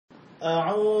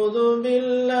أعوذ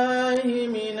بالله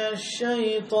من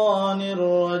الشيطان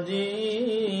الرجيم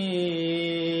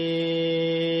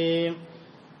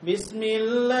بسم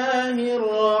الله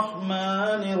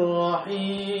الرحمن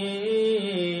الرحيم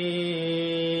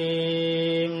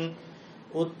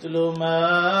أتل ما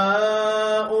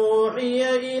أوحي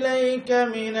إليك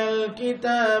من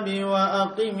الكتاب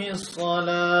وأقم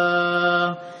الصلاة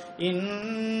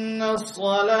إن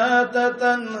الصلاة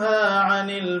تنهى عن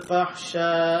الفحشاء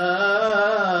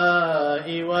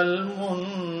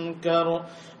والمنكر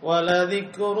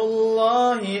ولذكر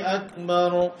الله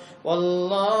أكبر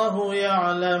والله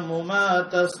يعلم ما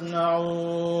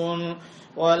تصنعون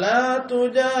ولا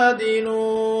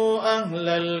تجادلوا أهل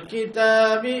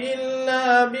الكتاب إلا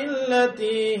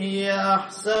بالتي هي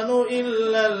أحسن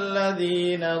إلا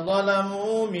الذين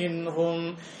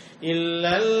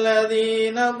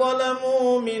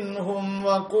ظلموا منهم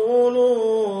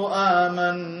وقولوا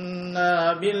آمنا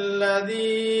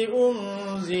بالذي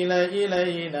أنزل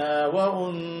إلينا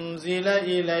وأنزل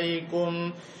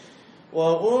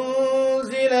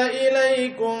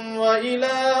إليكم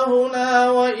وإلهنا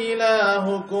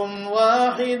وإلهكم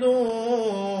واحد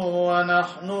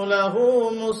ونحن له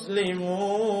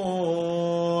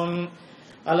مسلمون.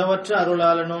 அளவற்ற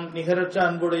அருளாளனும் நிகரற்ற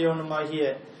அன்புடையவனுமாகிய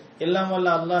எல்லாம் வல்ல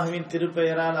அல்லாஹ்வின்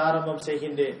திருப்பெயரால் ஆரம்பம்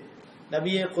செய்கின்றேன்.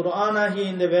 நபியே, குர்ஆனாகிய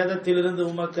இந்த வேதத்திலிருந்து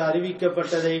உமக்கு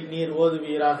அறிவிக்கப்பட்டதை நீர்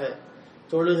ஓதுவீராக.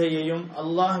 தொழுகையையும்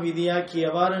அல்லாஹ்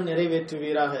விதியாக்கியவாறு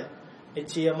நிறைவேற்றுவீராக.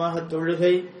 நிச்சயமாக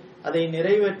தொழுகை அதை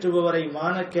நிறைவேற்றுபவரை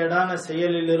மானக்கேடான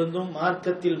செயலிலிருந்தும்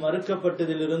மார்க்கத்தில்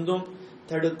மறுக்கப்பட்டதிலிருந்தும்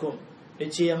தடுக்கும்.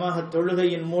 நிச்சயமாக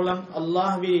தொழுகையின் மூலம்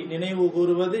அல்லாஹ்வை நினைவு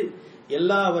கூறுவது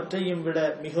எல்லாவற்றையும் விட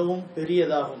மிகவும்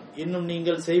பெரியதாகும். இன்னும்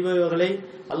நீங்கள் செய்பவர்களை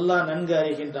அல்லாஹ் நன்கு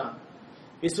அறிகின்றான்.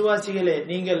 விசுவாசிகளே,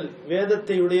 நீங்கள்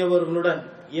வேதத்தை உடையவர்களுடன்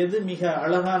எது மிக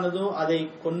அழகானதோ அதை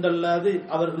கொண்டல்லாது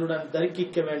அவர்களுடன்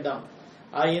தர்க்கிக்க வேண்டாம்.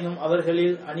 ஆயினும்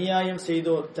அவர்களில் அநியாயம்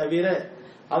செய்தோர் தவிர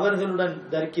அவர்களுடன்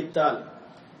தர்க்கித்தால்,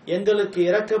 எங்களுக்கு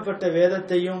இறக்கப்பட்ட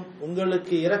வேதத்தையும்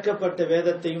உங்களுக்கு இறக்கப்பட்ட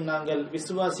வேதத்தையும் நாங்கள்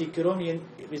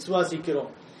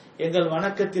விசுவாசிக்கிறோம். எங்கள்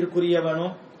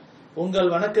வணக்கத்திற்குரியவனும் உங்கள்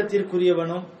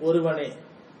வணக்கத்திற்குரியவனும் ஒருவனே,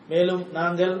 மேலும்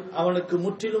நாங்கள் அவனுக்கு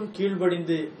முற்றிலும்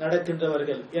கீழ்ப்படிந்து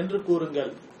நடக்கின்றவர்கள் என்று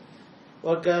கூறுங்கள்.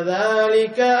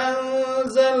 وَكَذَلِكَ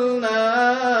أَنزَلْنَا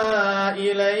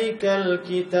إِلَيْكَ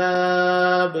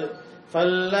الْكِتَابَ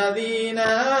فَالَّذِينَ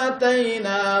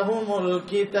آتَيْنَاهُمُ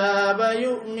الْكِتَابَ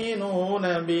يُؤْمِنُونَ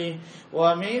بِهِ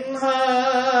وَمِنْ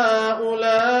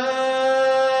هَؤُلَاءِ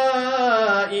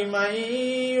مَن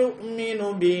يُؤْمِنُ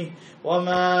بِهِ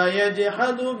وَمَا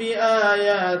يَجْحَدُ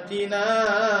بِآيَاتِنَا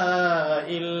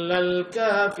إِلَّا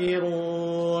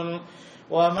الْكَافِرُونَ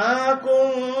وَمَا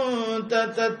كُنْتَ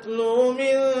تَتْلُو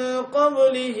مِنْ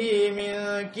قَبْلِهِ مِنْ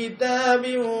كِتَابٍ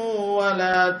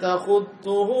وَلَا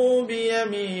تَخُطُّهُ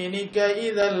بِيَمِينِكَ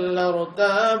إِذًا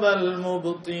لَارْتَابَ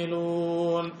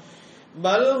الْمُبْطِلُونَ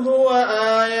بل هو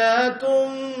آيات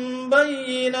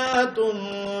بينات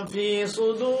في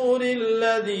صدور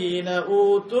الذين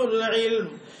أوتوا العلم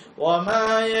وما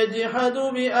يجحد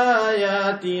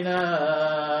بآياتنا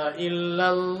إلا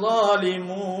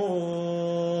الظالمون.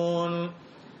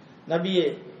 நபியே,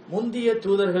 முந்திய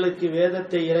தூதர்களுக்கு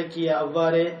வேதத்தை இறக்கிய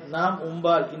அவ்வாறே நாம்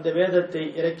உம்பால் இந்த வேதத்தை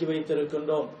இறக்கி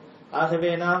வைத்திருக்கின்றோம்.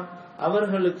 ஆகவே நாம்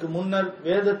அவர்களுக்கு முன்னர்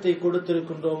வேதத்தை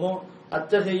கொடுத்திருக்கின்றோமோ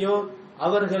அத்தகையோர்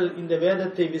அவர்கள் இந்த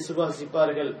வேதத்தை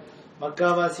விசுவாசிப்பார்கள்.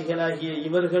 மக்காவாசிகளாகிய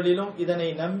இவர்களிலும் இதனை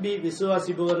நம்பி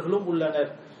விசுவாசிப்பவர்களும்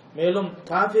உள்ளனர். மேலும்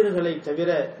காபிர்களை தவிர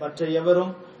மற்ற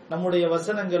எவரும் நம்முடைய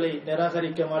வசனங்களை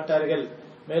நிராகரிக்க மாட்டார்கள்.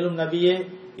 மேலும் நபியே,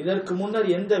 இதற்கு முன்னர்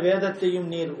எந்த வேதத்தையும்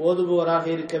நீர் ஓதுபவராக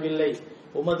இருக்கவில்லை.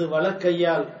 உமது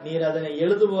வலக்கையால் நீர் அதனை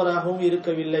எழுதுபவராகவும்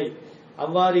இருக்கவில்லை.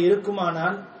 அவ்வாறு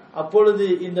இருக்குமானால் அப்பொழுது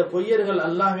இந்த பொய்யர்கள்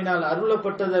அல்லாஹ்வினால்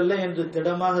அருளப்பட்டதல்ல என்று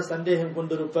திடமாக சந்தேகம்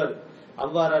கொண்டிருப்பர்.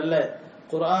 அவ்வாறல்ல,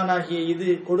 குர்ஆனாகிய இது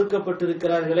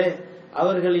கொடுக்கப்பட்டிருக்கிறார்களே,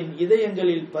 அவர்களின்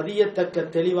இதயங்களில் பதியத்தக்க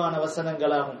தெளிவான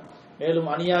வசனங்களாகும். மேலும்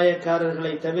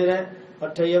அநியாயக்காரர்களை தவிர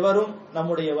மற்ற எவரும்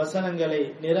நம்முடைய வசனங்களை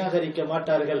நிராகரிக்க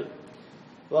மாட்டார்கள்.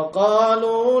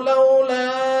 وَقَالُوا لَوْلَا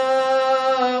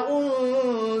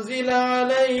أُنْزِلَ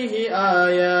عَلَيْهِ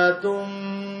آيَاتٌ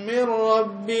مِّن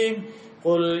رَّبِّهِ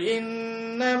قُلْ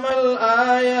إِنَّمَا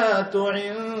الْآيَاتُ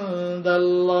عِندَ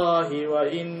اللَّهِ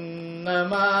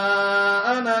وَإِنَّمَا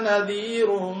أَنَا نَذِيرٌ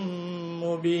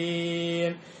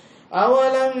مُّبِينٌ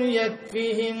أَوَلَمْ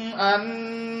يَكْفِهِمْ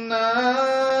أَنَّا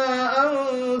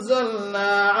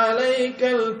أَنزَلْنَا عَلَيْكَ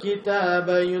الْكِتَابَ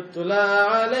يُتْلَى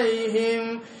عَلَيْهِمْ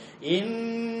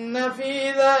إِنَّ فِي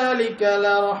ذَلِكَ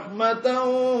لَرَحْمَةً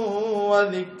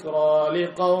وَذِكْرَى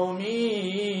لِقَوْمٍ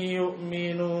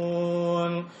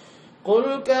يُؤْمِنُونَ قل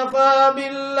كفى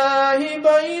بالله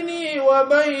بيني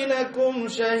وبينكم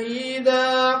شهيدا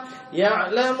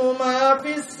يعلم ما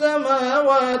في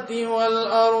السماوات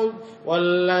والأرض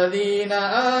والذين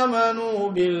آمنوا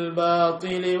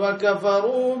بالباطل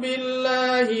وكفروا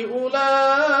بالله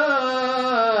أولئك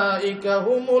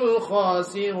هم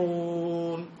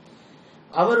الخاسرون.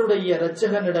 அவருடைய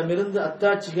இரட்சகனிடமிருந்து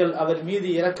அத்தாட்சிகள் அவர் மீது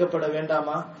இறக்கப்பட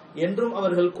வேண்டாமா என்றும்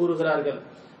அவர்கள் கூறுகிறார்கள்.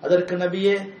 அதற்கு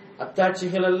நபியே,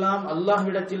 அத்தாட்சிகள் எல்லாம்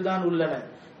அல்லாஹ்விடத்தில் தான் உள்ளன,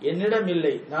 என்னிடம்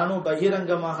இல்லை, நானும்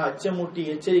பகிரங்கமாக அச்சமூட்டி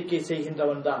எச்சரிக்கை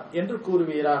செய்கின்றவன் தான் என்று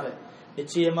கூறுவீராக.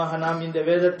 நிச்சயமாக நாம் இந்த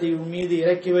வேதத்தை உம்மீது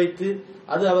இறக்கி வைத்து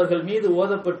அது அவர்கள் மீது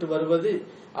ஓதப்பட்டு வருவது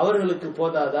அவர்களுக்கு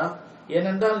போதாதா?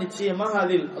 ஏனென்றால் நிச்சயமாக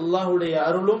அதில் அல்லாஹுடைய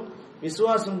அருளும்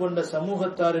விசுவாசம் கொண்ட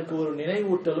சமூகத்தாருக்கு ஒரு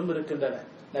நினைவூட்டலும் இருக்கின்றன.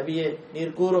 நபியே,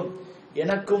 நீர் கூறும்,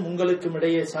 எனக்கும் உங்களுக்கும்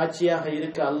இடையே சாட்சியாக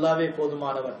இருக்க அல்லாவே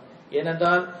போதுமானவன்.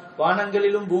 ஏனென்றால்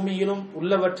வானங்களிலும் பூமியிலும்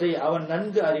உள்ளவற்றை அவன்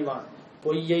நன்கு அறிவான்.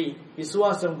 பொய்யை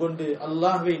விசுவாசம் கொண்டு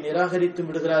அல்லாஹ்வை நிராகரித்து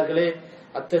விடுகிறார்களே,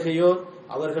 அத்தகையோர்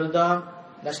அவர்கள்தான்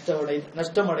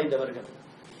நஷ்டமடைந்தவர்கள்.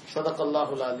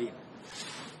 ஸதகல்லாஹுல் அலீம்.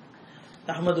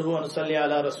 நஹ்மதுஹு வ நுஸல்லி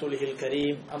அலா ரசூலிஹில்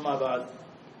கரீம். அம்மா பஅத்.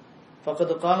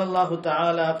 ஃபகத் قال الله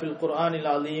تعالى في القرآن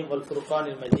العظيم والفرقان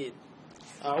المجيد.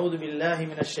 أعوذ بالله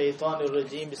من الشيطان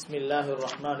الرجيم. بسم الله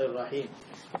الرحمن الرحيم.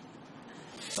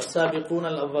 والسابقون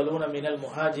الأولون من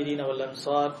المهاجرين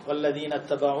والأنصار والذين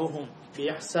اتبعوهم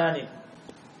بإحسان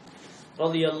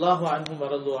رضي الله عنهم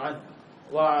ورضوا عنه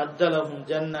وأعد لهم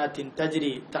جنات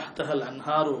تجري تحتها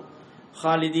الأنهار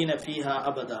خالدين فيها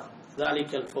أبدا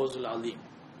ذلك الفوز العظيم.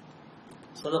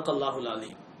 صدق الله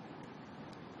العظيم.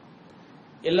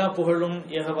 எல்லா புகழும்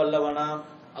ஏக வல்லவனாம்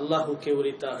அல்லாஹுக்கே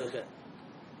உரித்தாகுக.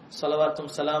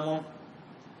 ஸலவாத்தும் சலாமும்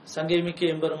சங்கைமிக்க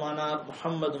எம்பெருமானார்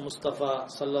முஹம்மது முஸ்தபா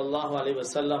ஸல்லல்லாஹு அலைஹி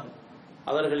வஸல்லம்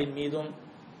அவர்களின் மீதும்,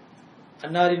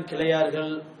 அன்னாரின்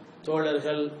கிளையார்கள்,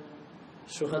 தோழர்கள்,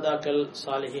 சுஹதாக்கள்,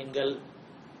 சாலிஹீன்கள்,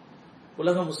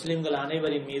 உலக முஸ்லிம்கள்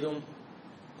அனைவரின் மீதும்,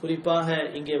 குறிப்பாக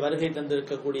இங்கே வருகை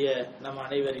தந்திருக்கக்கூடிய நம்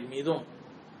அனைவரின் மீதும்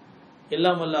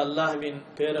எல்லாம் வல்ல அல்லாஹ்வின்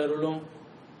பேரருளும்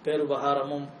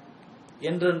பேருபகாரமும்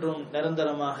என்றென்றும்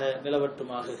நிரந்தரமாக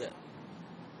நிலவட்டுமாகுக.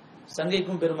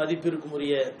 சங்கைக்கும் பெருமதிப்பிற்கும்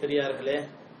உரிய பெரியார்களே,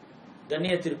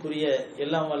 கண்ணியத்திற்குரிய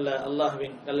எல்லாம் வல்ல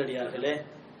அல்லாஹ்வின் நல்லடியார்களே,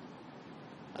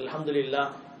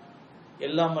 அல்ஹம்துலில்லாஹ்,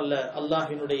 எல்லாம் வல்ல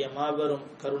அல்லாஹ்வினுடைய மாபெரும்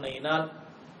கருணையினால்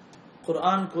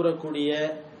குர்ஆன் கூறக்கூடிய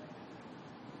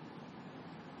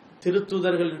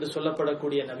திருத்தூதர்கள் என்று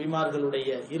சொல்லப்படக்கூடிய நபிமார்களுடைய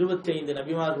 25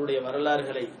 நபிமார்களுடைய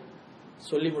வரலாறுகளை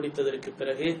சொல்லி முடித்ததற்கு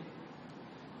பிறகு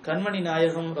கண்மணி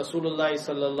நாயகம் ரசூலுல்லாஹி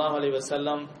ஸல்லல்லாஹு அலைஹி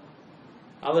வஸல்லம்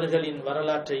அவர்களின்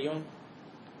வரலாற்றையும்,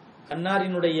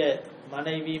 அன்னாரினுடைய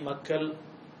மனைவி, மக்கள்,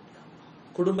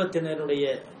 குடும்பத்தினருடைய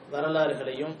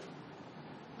வரலாறுகளையும்,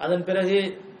 அதன் பிறகு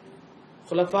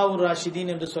குலஃபாவுர்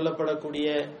ராஷிதீன் என்று சொல்லப்படக்கூடிய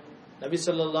நபி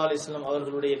ஸல்லல்லாஹு அலைஹி வஸல்லம்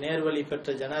அவர்களுடைய நேர்வழி பெற்ற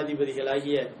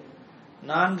ஜனாதிபதிகளாகிய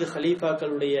 4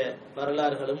 ஹலீஃபாக்களுடைய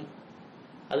வரலாறுகளும்,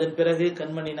 அதன் பிறகு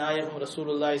கண்மணி நாயகம்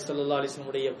ரசூலுல்லாஹி ஸல்லல்லாஹு அலைஹி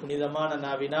வஸல்லம் உடைய புனிதமான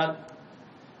நாவினால்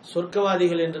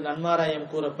சொர்க்கவாதிகள் என்று நன்மாராயம்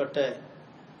கூறப்பட்ட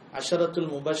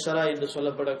அஷரத்துல் முபஷரா என்று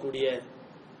சொல்லப்படக்கூடிய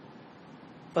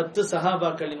 10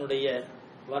 சஹாபாக்களினுடைய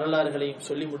வரலாறுகளையும்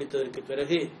சொல்லி முடித்ததற்கு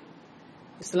பிறகு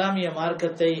இஸ்லாமிய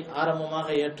மார்க்கத்தை ஆரம்பமாக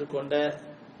ஏற்றுக்கொண்ட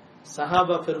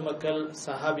சஹாபா பெருமக்கள்,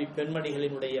 சஹாபி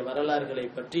பெண்மணிகளினுடைய வரலாறுகளை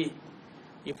பற்றி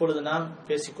இப்பொழுது நாம்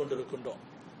பேசிக் கொண்டிருக்கின்றோம்.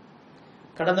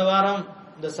 கடந்த வாரம்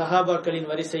இந்த சஹாபாக்களின்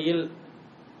வரிசையில்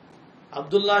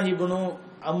அப்துல்லாஹ் இப்னு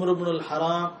அம்ர் இப்னுல்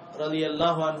ஹராம்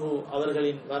ரலியல்லாஹு அன்ஹு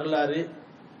அவர்களின் வரலாறு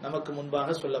நமக்கு முன்பாக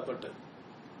சொல்லப்பட்டது.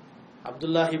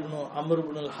 அப்துல்லாஹ் இப்னு அம்ர்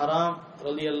இப்னுல் ஹராம்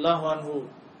ரலியல்லாஹு அன்ஹு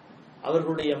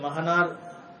அவர்களுடைய மகனார்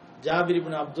ஜாபிர்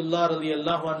இப்னு அப்துல்லா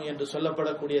ரலியல்லாஹு அன்ஹு என்று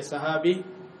சொல்லப்படக்கூடிய சஹாபி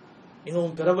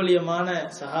மிகவும் பிரபலியமான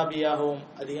சஹாபியாகவும்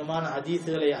அதிகமான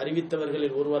ஹதீஸ்களை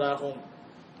அறிவித்தவர்களில் ஒருவராகவும்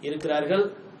இருக்கிறார்கள்.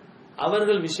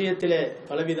 அவர்கள் விஷயத்திலே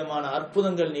பலவிதமான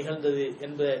அற்புதங்கள் நிகழ்ந்தது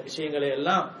என்ற விஷயங்களை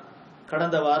எல்லாம்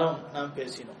கடந்த வாரம் நாம்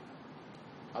பேசினோம்.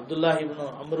 அப்துல்லாஹ் இப்னு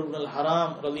அம்ர் இப்னுல்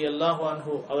ஹராம் ரலியல்லாஹு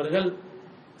அன்ஹு அவர்கள்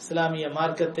இஸ்லாமிய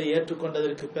மார்க்கத்தை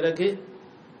ஏற்றுக்கொண்டதற்கு பிறகு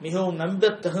மிகவும்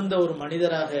நம்பத்தகுந்த ஒரு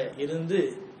மனிதராக இருந்து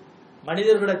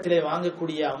மனிதர்களிடத்திலே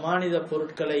வாங்கக்கூடிய அமானித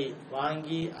பொருட்களை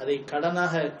வாங்கி அதை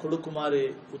கடனாக கொடுக்குமாறு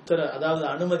அதாவது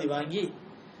அனுமதி வாங்கி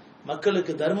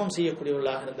மக்களுக்கு தர்மம்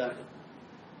செய்யக்கூடியவர்களாக இருந்தார்கள்.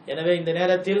 எனவே இந்த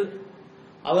நேரத்தில்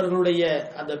அவர்களுடைய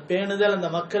அந்த பேணுதல் அந்த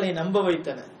மக்களை நம்ப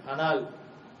வைத்தன. ஆனால்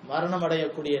மரணம்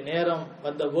அடையக்கூடிய நேரம்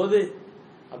வந்தபோது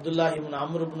அப்துல்லாஹ் இப்னு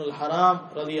அம்ர் இப்னுல் ஹராம்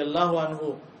ரலியல்லாஹு அன்ஹு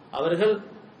அவர்கள்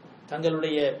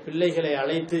தங்களுடைய பிள்ளைகளை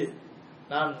அழைத்து,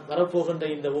 நான் வரப்போகின்ற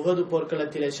இந்த உஹது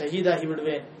போர்க்களத்திலே ஷஹீதாகி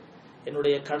விடுவேன்,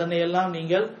 என்னுடைய கடனை எல்லாம்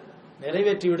நீங்கள்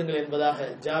நிறைவேற்றி விடுங்கள் என்பதாக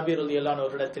ஜாபிர் ரலியல்லாஹு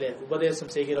அவர்களிடத்திலே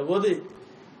உபதேசம் செய்கிற போது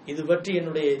இது பற்றி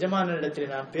என்னுடைய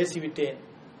எஜமானிடத்தில் நான் பேசிவிட்டேன்,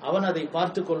 அவன் அதை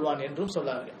பார்த்துக் கொள்வான் என்றும்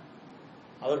சொன்னார்கள்.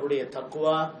 அவர்களுடைய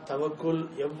தக்வா தவக்குல்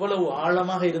எவ்வளவு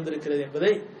ஆழமாக இருந்திருக்கிறது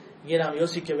என்பதை இங்கே நாம்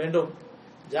யோசிக்க வேண்டும்.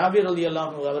 ஜாபிர் ரலியல்லாஹு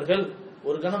அன்ஹு அவர்கள்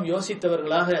ஒரு கணம்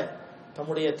யோசித்தவர்களாக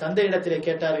தம்முடைய தந்தையிடத்திலே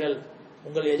கேட்டார்கள்,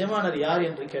 உங்கள் எஜமானர் யார்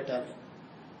என்று கேட்டார்கள்.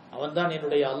 அவன்தான்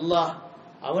என்னுடைய அல்லாஹ்,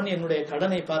 அவன் என்னுடைய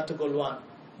கடனை பார்த்துக் கொள்வான்,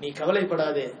 நீ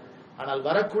கவலைப்படாதே, ஆனால்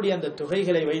வரக்கூடிய அந்த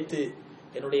தொகைகளை வைத்து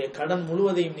என்னுடைய கடன்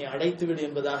முழுவதையும் நீ அடைத்துவிடு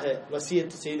என்பதாக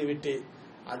வசியத்து செய்துவிட்டு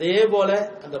அதே போல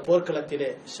அந்த போர்க்களத்திலே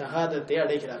ஷஹாதத்தை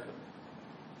அடைகிறார்கள்.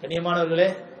 கண்ணியமானவர்களே,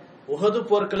 உஹது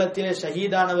போர்க்களத்திலே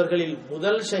ஷஹீதானவர்களில்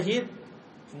முதல் ஷஹீத்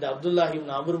இந்த அப்துல்லாஹி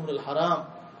இப்னு அம்ர் இப்னுல் ஹராம்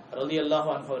ரலியல்லாஹு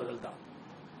அன்ஹு அவர்கள் தான்.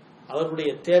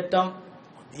 அவர்களுடைய தேட்டம்,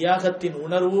 தியாகத்தின்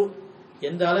உணர்வு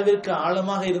எந்த அளவிற்கு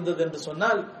ஆழமாக இருந்தது என்று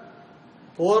சொன்னால்,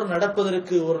 போர்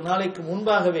நடப்பதற்கு ஒரு நாளைக்கு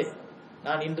முன்பாகவே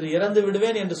நான் இன்று இறந்து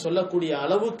விடுவேன் என்று சொல்லக்கூடிய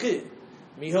அளவுக்கு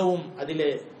மிகவும்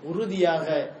அதிலே உறுதியாக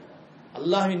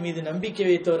அல்லாஹ்வின் மீது நம்பிக்கை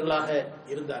வைத்தவர்களாக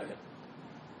இருந்தார்கள்.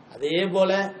 அதே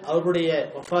போல அவர்களுடைய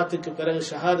வஃபாத்துக்கு பிறகு,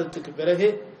 ஷஹாதத்துக்கு பிறகு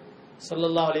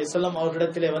ஸல்லல்லாஹு அலைஹி வஸல்லம்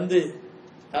அவர்களிடத்திலே வந்து,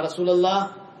 யா ரசூலல்லாஹ்,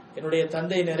 என்னுடைய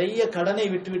தந்தை நிறைய கடனை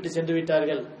விட்டுவிட்டு சென்று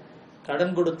விட்டார்கள்,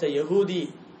 கடன் கொடுத்த யகூதி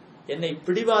என்னை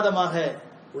பிடிவாதமாக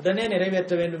உடனே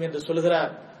நிறைவேற்ற வேண்டும் என்று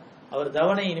சொல்கிறார், அவர்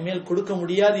தவணை இனிமேல் கொடுக்க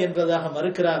முடியாது என்பதாக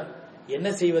மறுக்கிறார், என்ன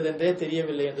செய்வதென்றே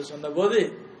தெரியவில்லை என்று சொன்னபோது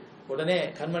உடனே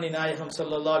கண்மணி நாயகம்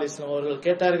ஸல்லல்லாஹு அலைஹி வஸல்லம் அவர்கள்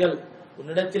கேட்டார்கள்,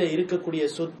 உன்னிடத்திலே இருக்கக்கூடிய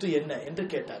சொத்து என்ன என்று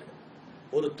கேட்டார்கள்.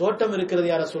 ஒரு தோட்டம் இருக்கிறது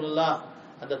யா ரசூலல்லாஹ்,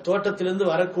 அந்த தோட்டத்திலிருந்து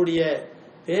வரக்கூடிய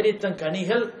பேரித்தங்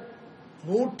கனிகள்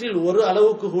 100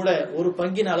 அளவுக்கு கூட, ஒரு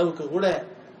பங்கின் அளவுக்கு கூட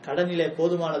கடனிலே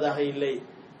போதுமானதாக இல்லை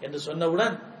என்று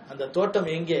சொன்னவுடன், அந்த தோட்டம்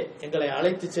எங்கே, எங்களை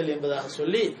அழைத்து செல் என்பதாக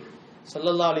சொல்லி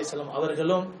ஸல்லல்லாஹு அலைஹி வஸல்லம்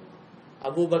அவர்களும்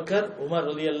அபூபக்கர் உமர்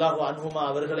ரலியல்லாஹு அன்ஹுமா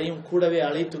அவர்களையும் கூடவே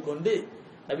அழைத்து கொண்டு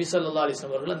நபி ஸல்லல்லாஹு அலைஹி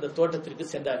வஸல்லம் அவர்கள் அந்த தோட்டத்திற்கு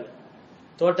சென்றார்கள்.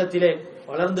 தோட்டத்திலே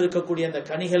வளர்ந்திருக்கக்கூடிய அந்த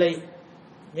கனிகளை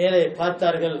மேலே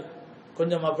பார்த்தார்கள்,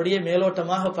 கொஞ்சம் அப்படியே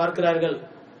மேலோட்டமாக பார்க்கிறார்கள்.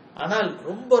 ஆனால்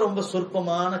ரொம்ப ரொம்ப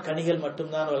சொற்பமான கனிகள்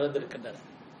மட்டும்தான் வளர்ந்திருக்கின்றன.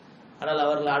 ஆனால்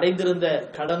அவர்கள் அடைந்திருந்த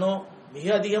கடனோ மிக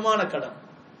அதிகமான கடன்.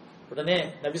 உடனே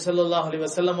நபி ஸல்லல்லாஹு அலைஹி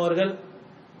வஸல்லம் அவர்கள்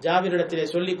ஜாபிரிடத்திலே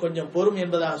சொல்லி கொஞ்சம் பொறும்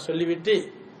என்பதாக சொல்லிவிட்டு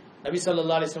நபி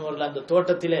ஸல்லல்லாஹு அலைஹி வஸல்லம் அவர்கள் அந்த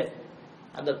தோட்டத்திலே,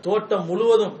 அந்த தோட்டம்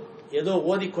முழுவதும் ஏதோ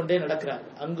ஓதிக்கொண்டே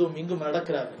நடக்கிறார்கள், அங்கும் இங்கும்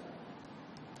நடக்கிறார்கள்.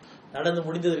 நடந்து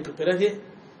முடிந்ததற்கு பிறகு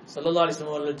ஸல்லல்லாஹு அலைஹி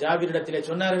வஸல்லம் அவர்கள் ஜாபிரிடத்திலே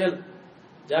சொன்னார்கள்,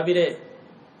 ஜாபிரே,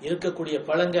 இருக்கக்கூடிய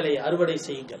பழங்களை அறுவடை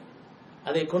செய்யுங்கள்,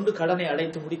 அதை கொண்டு கடனை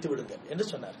அடைத்து முடித்து விடுங்கள் என்று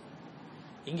சொன்னார்.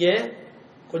 இங்கே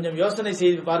கொஞ்சம் யோசனை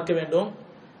செய்து பார்க்க வேண்டும்.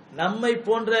 நம்மை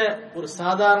போன்ற ஒரு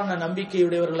சாதாரண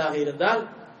நம்பிக்கையுடையவர்களாக இருந்தால்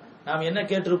நாம் என்ன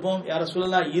கேட்டிருப்போம், யா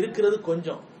ரசூலல்லாஹ், இருக்கிறது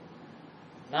கொஞ்சம்,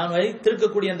 நான்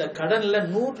வைத்திருக்கக்கூடிய அந்த கடன்ல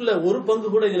 100 பங்கு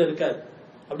கூட இதுல இருக்காது,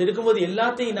 அப்படி இருக்கும்போது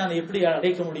எல்லாத்தையும் நான் எப்படி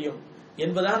அடைக்க முடியும்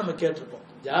என்பதாக நம்ம கேட்டிருப்போம்.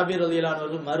 ஜாபிர் ரலியல்லாஹு அன்ஹு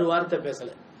அவர்கள் மறு வார்த்தை பேசல,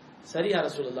 சரி யா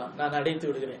ரசூலல்லாஹ், நான் அடைத்து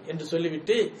விடுகிறேன் என்று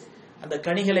சொல்லிவிட்டு அந்த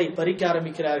கனிகளை பறிக்க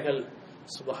ஆரம்பிக்கிறார்கள்.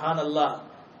 சுப்ஹானல்லாஹ்,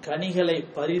 கனிகளை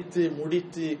பறித்து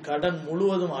முடித்து கடன்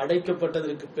முழுவதும்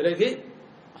அடைக்கப்பட்டதற்கு பிறகு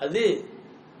அது,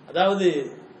 அதாவது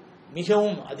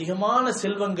மிகவும் அதிகமான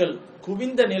செல்வங்கள்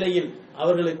குவிந்த நிலையில்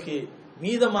அவர்களுக்கு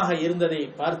மீதமாக இருந்ததை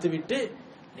பார்த்துவிட்டு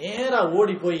நேரா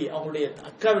ஓடி போய் அவங்களுடைய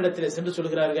அக்காவிடத்திலே சென்று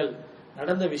சொல்கிறார்கள்,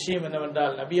 நடந்த விஷயம்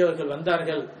என்னவென்றால், நபி அவர்கள்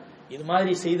வந்தார்கள், இது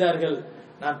மாதிரி செய்தார்கள்,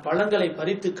 நான் பழங்களை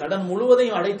பறித்து கடன்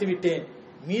முழுவதையும் அடைத்து விட்டேன்,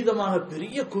 மீதமாக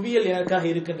பெரிய குவியல் எனக்காக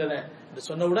இருக்கின்றன என்று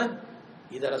சொன்னவுடன்,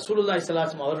 இத ரசூலுல்லாஹி ஸல்லல்லாஹு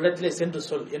அலைஹி வஸல்லம் அவரிடத்திலே சென்று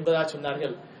சொல் என்பதாக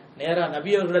சொன்னார்கள். நேரா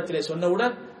நபி அவர்களிடத்திலே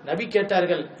சொன்னவுடன் நபி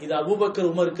கேட்டார்கள், இது அபூபக்கர்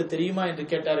உமருக்கு தெரியுமா என்று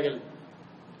கேட்டார்கள்.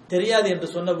 தெரியாது என்று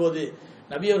சொன்னபோது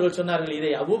நபி அவர்கள் சொன்னார்கள்,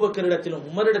 இதை அபூபக்கரிடத்திலும்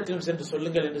உமரிடத்திலும் சென்று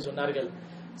சொல்லுங்கள் என்று சொன்னார்கள்.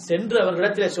 சென்று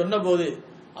அவர்களிடத்திலே சொன்னபோது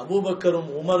அபூபக்கரும்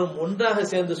உமரும் ஒன்றாக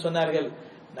சேர்ந்து சொன்னார்கள்,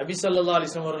 நபி ஸல்லல்லாஹு அலைஹி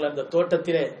வஸல்லம் அவர்கள் அந்த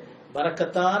தோட்டத்திலே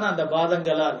பரக்கத்தான அந்த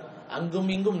பாதங்களால்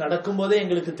அங்கும் இங்கும் நடக்கும் போதே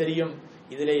எங்களுக்கு தெரியும்,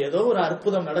 இதிலே ஏதோ ஒரு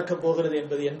அற்புதம் நடக்க போகிறது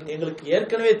என்பது எங்களுக்கு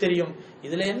ஏற்கனவே தெரியும்,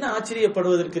 இதுல என்ன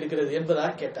ஆச்சரியப்படுவதற்கு இருக்கிறது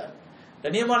என்பதாக கேட்டார்.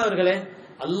 கண்ணியமானவர்களே,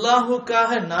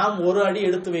 அல்லாஹுக்காக நாம் ஒரு அடி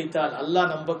எடுத்து வைத்தால் அல்லாஹ்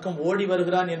நம் பக்கம் ஓடி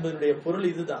வருகிறான் என்பதனுடைய பொருள்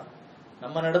இதுதான்.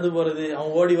 நம்ம நடந்து போறது,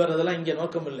 அவன் ஓடி வர்றதெல்லாம் இங்க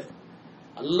நோக்கம் இல்லை.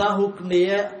 அல்லாஹுடைய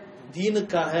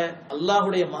தீனுக்காக,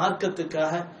 அல்லாஹுடைய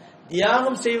மார்க்கத்துக்காக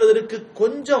தியாகம் செய்வதற்கு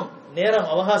கொஞ்சம் நேரம்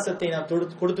அவகாசத்தை நாம்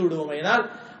கொடுத்து விடுவோம். ஏனால்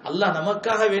அல்லாஹ்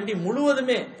நமக்காக வேண்டி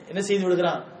முழுவதுமே என்ன செய்து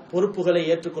விடுகிறான், பொறுப்புகளை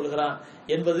ஏற்றுக்கொள்கிறான்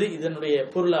என்பது இதனுடைய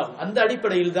பொருளாகும். அந்த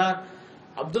அடிப்படையில் தான்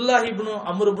அப்துல்லாஹி இப்னு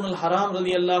அம்ர் இப்னுல் ஹராம்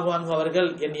ரலியல்லாஹு அன்ஹு அவர்கள்,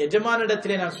 என்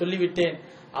எஜமானிடத்திலே நான் சொல்லிவிட்டேன்,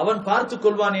 அவன் பார்த்துக்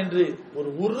கொள்வான் என்று ஒரு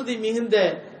உறுதி மிகுந்த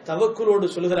தவக்குலோடு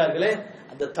சொல்கிறார்களே,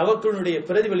 அந்த தவக்குலுடைய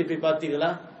பிரதிபலிப்பை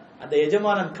பார்த்தீர்களா? அந்த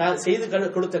எஜமானன் செய்து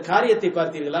கொடுத்த காரியத்தை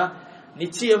பார்த்தீர்களா?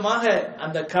 நிச்சயமாக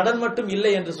அந்த கடன் மட்டும்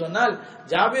இல்லை என்று சொன்னால்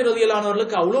ஜாபீர் ரலியல்லாஹு அன்ஹு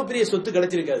அவர்களுக்கு அவ்வளவு பெரிய சொத்து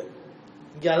கிடைச்சிருக்காது.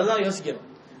 இங்க அதான் யோசிக்கணும்.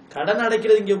 கடன்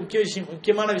அடைக்கிறது இங்க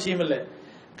முக்கியமான விஷயம் இல்ல.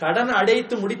 கடன்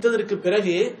அடைத்து முடித்ததற்கு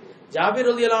பிறகு ஜாபிர்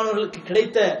ரலியல்லாஹு அன்ஹுவுக்கு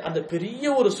கிடைத்த அந்த பெரிய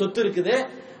ஒரு சொத்து இருக்குது,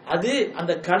 அது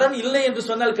அந்த கடன் இல்லை என்று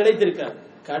சொன்னால் கிடைத்திருக்காது.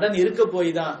 கடன் இருக்க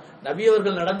போய் தான் நபி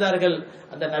அவர்கள் நடந்தார்கள்.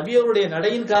 அந்த நபியவருடைய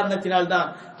நடையின் காரணத்தினால் தான்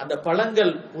அந்த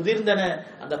பழங்கள் உதிர்ந்தன.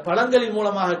 அந்த பழங்களின்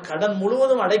மூலமாக கடன்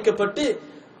முழுவதும் அடைக்கப்பட்டு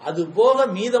அது போக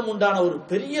மீதம் உண்டான ஒரு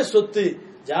பெரிய சொத்து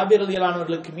ஜாபிர் ரலியல்லாஹு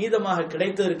அன்ஹுவுக்கு மீதமாக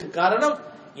கிடைத்ததற்கு காரணம்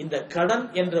இந்த கடன்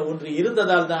என்ற ஒன்று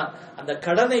இருந்ததால் தான். அந்த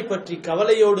கடனை பற்றி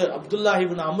கவலையோடு அப்துல்லாஹ்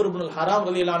இப்னு அம்ர் இப்னுல் ஹராம்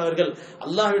ரலியல்லாஹு அன்ஹு அவர்கள்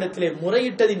அல்லாஹ்விடத்திலே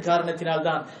முறையிட்டதின் காரணத்தினால்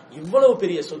தான் இவ்வளவு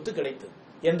பெரிய சொத்து கிடைத்தது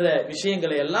என்ற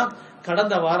விஷயங்களை எல்லாம்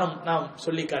கடந்த வாரம் நாம்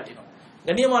சொல்லி காட்டினோம்.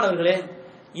 கண்ணியமானவர்களே,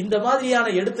 இந்த மாதிரியான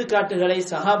எடுத்துக்காட்டுகளை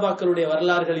சஹாபாக்களுடைய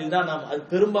வரலாறுகளில் தான் நாம் அது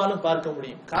பெரும்பாலும் பார்க்க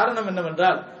முடியும். காரணம்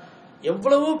என்னவென்றால்,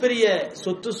 எவ்வளவு பெரிய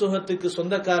சொத்து சுகத்துக்கு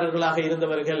சொந்தக்காரர்களாக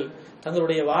இருந்தவர்கள்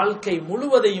தங்களுடைய வாழ்க்கை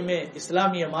முழுவதையுமே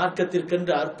இஸ்லாமிய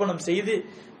மார்க்கத்திற்கென்று அர்ப்பணம் செய்து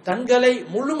தங்களை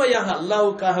முழுமையாக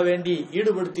அல்லாஹ்வுக்காக வேண்டி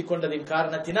ஈடுபடுத்திக் கொண்டதின்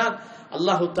காரணத்தினால்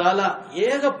அல்லாஹு தாலா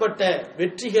ஏகப்பட்ட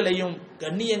வெற்றிகளையும்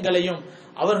கண்ணியங்களையும்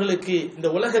அவர்களுக்கு இந்த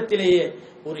உலகத்திலேயே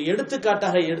ஒரு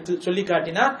எடுத்துக்காட்டாக எடுத்து சொல்லி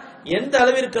காட்டினார். எந்த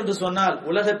அளவிற்கு என்று சொன்னால்,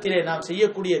 உலகத்திலே நாம்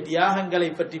செய்யக்கூடிய தியாகங்களை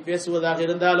பற்றி பேசுவதாக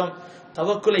இருந்தாலும்,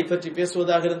 தவக்குலை பற்றி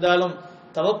பேசுவதாக இருந்தாலும்,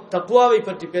 தக்வாவை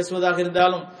பற்றி பேசுவதாக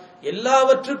இருந்தாலும்,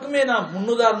 எல்லாவற்றுக்குமே நாம்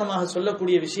முன்னுதாரணமாக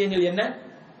சொல்லக்கூடிய விஷயங்கள் என்ன?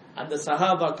 அந்த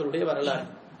சஹாபாக்களுடைய வரலாறு.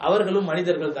 அவர்களும்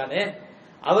மனிதர்கள் தானே,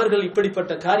 அவர்கள்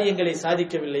இப்படிப்பட்ட காரியங்களை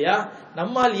சாதிக்கவில்லையா,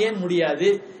 நம்மால் ஏன் முடியாது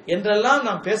என்றெல்லாம்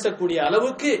நாம் பேசக்கூடிய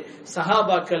அளவுக்கு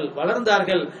சஹாபாக்கள்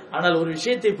வளர்ந்தார்கள். ஆனால் ஒரு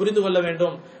விஷயத்தை புரிந்து கொள்ள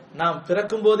வேண்டும், நாம்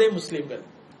பிறக்கும் போதே முஸ்லிம்கள்.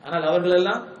 ஆனால் அவர்கள்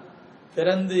எல்லாம்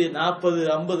பிறந்து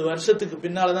 40-50 வருஷத்துக்கு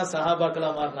பின்னால்தான் சஹாபாக்களா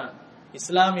மாறினாங்க.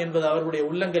 இஸ்லாம் என்பது அவர்களுடைய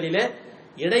உள்ளங்களிலே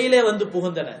இடையிலே வந்து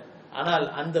புகுந்தன. ஆனால்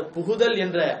அந்த புகுதல்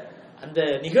என்ற அந்த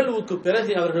நிகழ்வுக்கு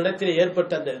பிறகு அவர்களிடத்தில்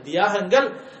ஏற்பட்ட அந்த தியாகங்கள்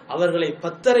அவர்களை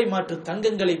 10 மாற்று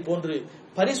தங்கங்களை போன்று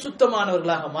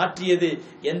பரிசுத்தமானவர்களாக மாற்றியது.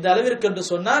 எந்த அளவிற்கு என்று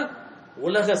சொன்னால்,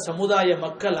 உலக சமுதாய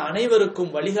மக்கள்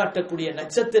அனைவருக்கும் வழிகாட்டக்கூடிய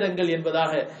நட்சத்திரங்கள்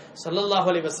என்பதாக ஸல்லல்லாஹு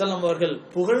அலைஹி வஸல்லம் அவர்கள்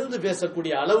புகழ்ந்து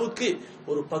பேசக்கூடிய அளவுக்கு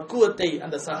ஒரு பக்குவத்தை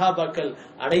அந்த சஹாபாக்கள்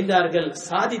அடைந்தார்கள்,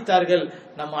 சாதித்தார்கள்.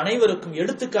 நம் அனைவருக்கும்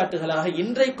எடுத்துக்காட்டுகளாக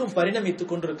இன்றைக்கும்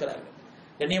பரிணமித்துக் கொண்டிருக்கிறார்கள்.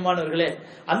 கண்ணியமானவர்களே,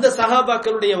 அந்த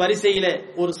சஹாபாக்களுடைய வரிசையிலே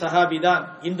ஒரு சஹாபி தான்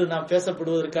இன்று நாம்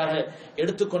பேசப்படுவதற்காக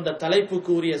எடுத்துக்கொண்ட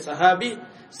தலைப்புக்கு உரிய சஹாபி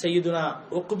சையதுனா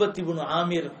உக்பத் இப்னு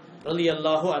ஆமிர்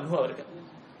ரலியல்லாஹு அன்ஹு அவர்கள்.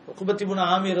 உக்பத் இப்னு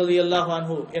ஆமிர் ரலியல்லாஹு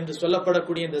அன்ஹு என்று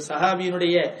சொல்லப்படக்கூடிய இந்த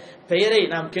சஹாபியினுடைய பெயரை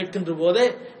நாம் கேட்கின்ற போதே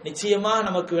நிச்சயமாக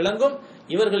நமக்கு விளங்கும்,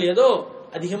 இவர்கள் ஏதோ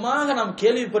அதிகமாக நாம்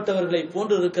கேள்விப்பட்டவர்களை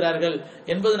போன்று இருக்கிறார்கள்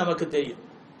என்பது நமக்கு தெரியும்.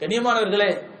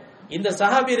 கண்ணியமானவர்களே, இந்த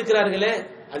சஹாபி இருக்கிறார்களே,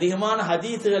 அதிகமான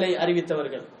ஹதீசுகளை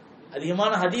அறிவித்தவர்கள்.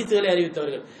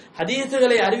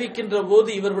 ஹதீசுகளை அறிவிக்கின்ற போது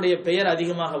இவர்களுடைய பெயர்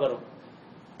அதிகமாக வரும்.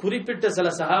 குறிப்பிட்ட சில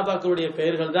சஹாபாக்களுடைய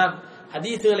பெயர்கள் தான்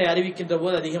ஹதீசுகளை அறிவிக்கின்ற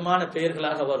போது அதிகமான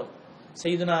பெயர்களாக வரும்.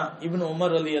 சையதுனா இப்னு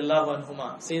உமர் ரலியல்லாஹு அன்ஹுமா,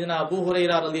 சையதுனா அபூ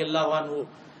ஹுரைரா ரலியல்லாஹு அன்ஹு,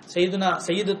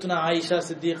 சையதுனா ஆயிஷா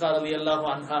சித்திகா ரலியல்லாஹு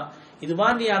அன்ஹா, இது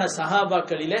மாதிரியான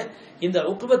சஹாபாக்களிலே இந்த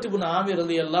உக்பத் இப்னு ஆமிர்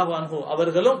ரலியல்லாஹு அன்ஹு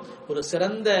அவர்களும் ஒரு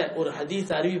சிறந்த ஒரு ஹதீஸ்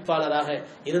அறிவிப்பாளராக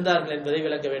இருந்தார்கள் என்பதை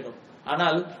விளங்க வேண்டும்.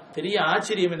 ஆனால் பெரிய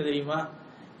ஆச்சரியம் என்ன தெரியுமா?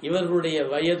 இவர்களுடைய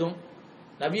வயதும்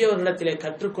நபி அவர்களிடத்திலே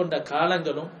கற்றுக்கொண்ட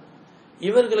காலங்களும்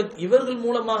இவர்கள்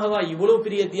மூலமாகவா இவ்வளவு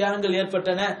பெரிய தியாகங்கள்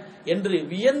ஏற்பட்டன என்று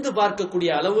வியந்து பார்க்கக்கூடிய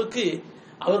அளவுக்கு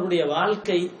அவர்களுடைய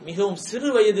வாழ்க்கை மிகவும் சிறு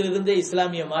வயதிலிருந்தே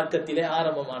இஸ்லாமிய மார்க்கத்திலே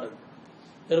ஆரம்பமானது.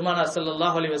 பெருமானார்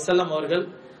ஸல்லல்லாஹு அலைஹி வஸல்லம் அவர்கள்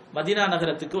மதீனா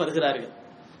நகரத்துக்கு வருகிறார்கள்.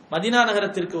 மதீனா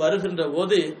நகரத்திற்கு வருகின்ற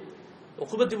போது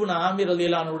உக்பத் இப்னு ஆமிர்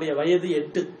ரலியல்லாஹு அன்ஹுடைய வயது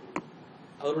 8.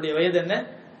 அவருடைய வயது என்ன?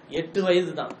 8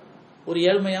 வயது தான். ஒரு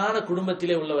ஏழ்மையான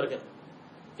குடும்பத்திலே உள்ளவர்கள்.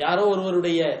 யாரோ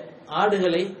ஒருவருடைய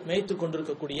ஆடுகளை மேய்த்துக்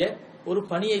கொண்டிருக்கக்கூடிய ஒரு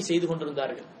பணியை செய்து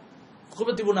கொண்டிருந்தார்கள்.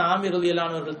 உக்பத் இப்னு ஆமிர் ரலியல்லாஹு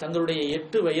அன்ஹு அவர்கள் தங்களுடைய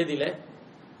 8 வயதிலே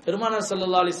பெருமானார்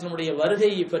ஸல்லல்லாஹு அலைஹி வஸல்லம்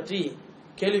வருகையை பற்றி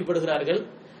கேள்விப்படுகிறார்கள்.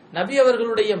 நபி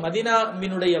அவர்களுடைய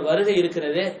மதீனாவினுடைய வருகை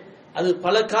இருக்கிறதே, அது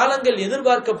பல காலங்கள்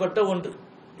எதிர்பார்க்கப்பட்ட ஒன்று.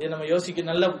 இதை நம்ம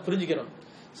நல்லா புரிஞ்சுக்கிறோம்.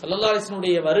 ஸல்லல்லாஹு அலைஹி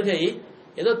வஸல்லம் வருகை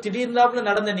ஏதோ திடீர்னாப்புல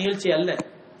நடந்த நிகழ்ச்சி அல்ல.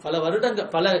 பல வருடங்கள்,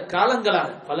 பல காலங்களாக,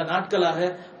 பல நாட்களாக,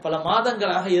 பல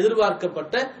மாதங்களாக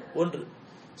எதிர்பார்க்கப்பட்ட ஒன்று.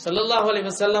 ஸல்லல்லாஹு அலைஹி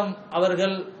வஸல்லம்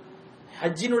அவர்கள்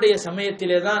ஹஜ்ஜினுடைய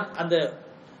சமயத்திலே தான் அந்த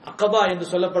அகபா என்று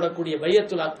சொல்லப்படக்கூடிய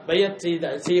பையத்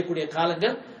செய்யக்கூடிய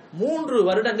காலங்கள் 3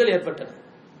 வருடங்கள் ஏற்பட்டன.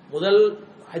 முதல்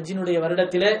ஹஜ்ஜினுடைய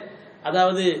வருடத்திலே,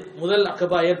 அதாவது முதல்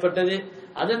அகபா ஏற்பட்டது.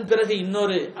 அதன் பிறகு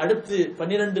இன்னொரு அடுத்து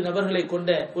 12 நபர்களை கொண்ட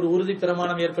ஒரு உறுதி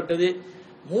பிரமாணம் ஏற்பட்டது.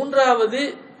 மூன்றாவது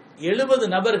 70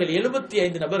 நபர்கள்,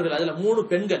 75 நபர்கள், அதுல 3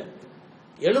 பெண்கள்,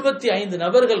 75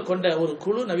 நபர்கள் கொண்ட ஒரு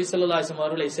குழு நபி ஸல்லல்லாஹு அலைஹி வஸல்லம்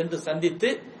அவர்களை சென்று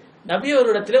சந்தித்து நபி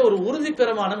அவரிடத்திலே ஒரு உறுதி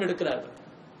பிரமாணம் எடுக்கிறார்கள்.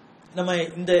 நம்ம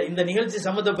இந்த நிகழ்ச்சி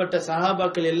சம்பந்தப்பட்ட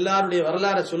சஹாபாக்கள் எல்லாருடைய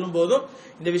வரலாறை சொல்லும் போதும்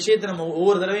இந்த விஷயத்தை நம்ம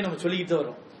ஒவ்வொரு தடவையும் நம்ம சொல்லிக்கிட்டு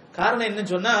வரோம். காரணம்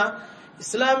என்னன்னு சொன்னா,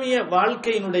 இஸ்லாமிய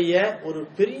வாழ்க்கையினுடைய ஒரு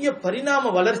பெரிய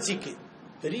பரிணாம வளர்ச்சிக்கு,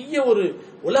 பெரிய ஒரு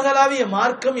உலகளாவிய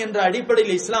மார்க்கம் என்ற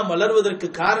அடிப்படையில் இஸ்லாம் வளர்வதற்கு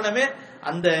காரணமே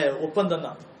அந்த ஒப்பந்தம்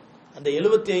தான். அந்த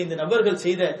 75 நபர்கள்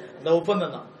செய்த அந்த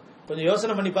ஒப்பந்தம் தான். கொஞ்சம்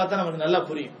யோசனை பண்ணி பார்த்தா நமக்கு நல்லா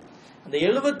புரியும். அந்த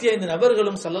 75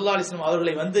 நபர்களும் ஸல்லல்லாஹு அலைஹி வஸல்லம்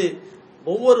அவர்களை வந்து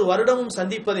ஒவ்வொரு வருடமும்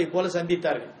சந்திப்பதை போல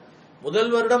சந்தித்தார்கள்.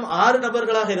 முதல் வருடம் 6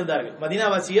 நபர்களாக இருந்தார்கள்.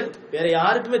 மதீனாவாசிகள் வேற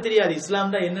யாருக்குமே தெரியாது,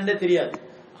 இஸ்லாம் தான் என்னன்னே தெரியாது.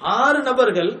 6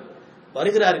 நபர்கள்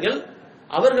வருகிறார்கள்.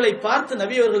 அவர்களை பார்த்து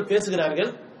நபி அவர்கள்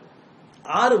பேசுகிறார்கள்.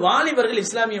 6 வாலிபர்கள்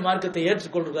இஸ்லாமிய மார்க்கத்தை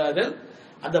ஏற்றுக்கொள்கிறார்கள்.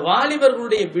 அந்த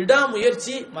வாலிபர்களுடைய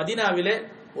விடாமுயற்சி மதீனாவிலே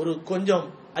ஒரு கொஞ்சம்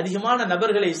அதிகமான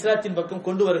நபர்களை இஸ்லாத்தின் பக்கம்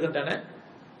கொண்டு வருகின்றன.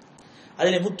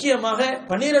 அதில் முக்கியமாக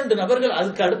 12 நபர்கள்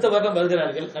அதுக்கு அடுத்த வருடம்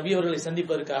வருகிறார்கள் நபி அவர்களை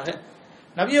சந்திப்பதற்காக.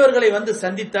 நபி அவர்களை வந்து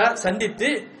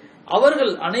சந்தித்து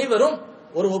அவர்கள் அனைவரும்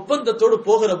ஒரு ஒப்பந்தத்தோடு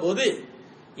போகிற போது,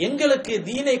 எங்களுக்கு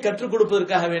தீனை கற்றுக்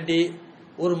கொடுப்பதற்காக வேண்டி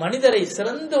ஒரு மனிதரை,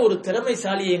 சிறந்த ஒரு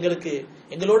திறமைசாலியை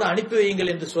எங்களோடு அனுப்பி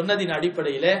வையுங்கள் என்று சொன்னதின்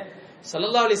அடிப்படையில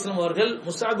ஸல்லல்லாஹு அலைஹி வஸல்லம் அவர்கள்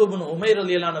முஸ்அப் இப்னு உமைர்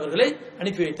ரலியல்லாஹு அன்ஹு அவர்களை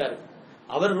அனுப்பி வைத்தார்கள்.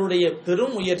 அவர்களுடைய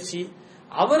பெரும் முயற்சி,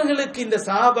 அவர்களுக்கு இந்த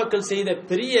சஹாபாக்கள் செய்த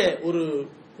பெரிய ஒரு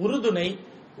உறுதுணை,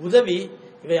 உதவி,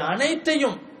 இவை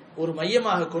அனைத்தையும் ஒரு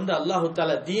மையமாக கொண்டு அல்லாஹு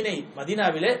தஆலா தீனை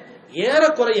மதீனாவிலே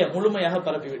ஏறக்குறைய முழுமையாக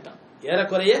பரப்பிவிட்டான்.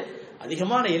 ஏறக்குறைய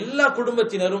அதிகமான எல்லா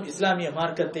குடும்பத்தினரும் இஸ்லாமிய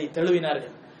மார்க்கத்தை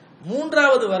தழுவினார்கள்.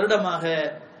 3வது வருடமாக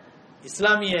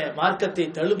இஸ்லாமிய மார்க்கத்தை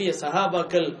தழுவிய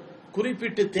சஹாபாக்கள்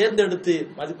குறிப்பிட்டு தேர்ந்தெடுத்து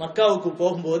மக்காவுக்கு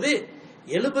போகும்போது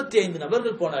 75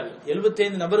 நபர்கள் போனார்கள்.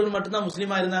 75 நபர்கள் மட்டும்தான்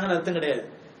முஸ்லீமா இருந்தாங்கன்னு அர்த்தம் கிடையாது.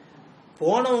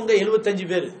 போனவங்க 75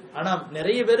 பேர். ஆனா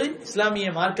நிறைய பேர் இஸ்லாமிய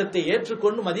மார்க்கத்தை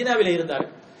ஏற்றுக்கொண்டு மதீனாவிலே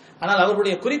இருந்தார்கள். ஆனால்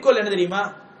அவர்களுடைய குறிக்கோள் என்ன தெரியுமா?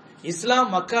 இஸ்லாம்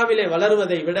மக்காவிலே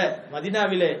வளருவதை விட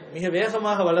மதீனாவிலே மிக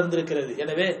வேகமாக வளர்ந்திருக்கிறது.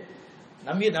 எனவே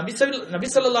நபி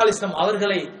ஸல்லல்லாஹு அலைஹி வஸல்லம்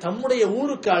அவர்களை தம்முடைய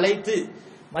ஊருக்கு அழைத்து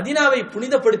மதீனாவை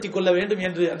புனிதப்படுத்திக் கொள்ள வேண்டும்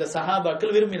என்று அந்த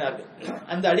சஹாபாக்கள் விரும்பினார்கள்.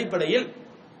 அந்த அடிப்படையில்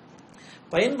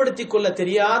பயன்படுத்திக் கொள்ள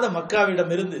தெரியாத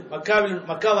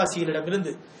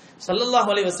மக்காவாசிகளிடமிருந்து ஸல்லல்லாஹு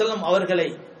அலைஹி வஸல்லம் அவர்களை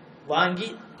வாங்கி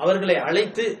அவர்களை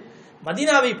அழைத்து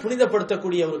மதீனாவை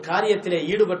புனிதப்படுத்தக்கூடிய ஒரு காரியத்திலே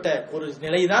ஈடுபட்ட ஒரு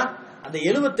நிலைதான் அந்த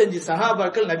 75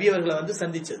 சஹாபாக்கள் நபி அவர்களை வந்து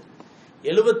சந்திச்சது.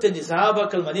 75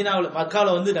 சஹாபாக்கள் மக்கால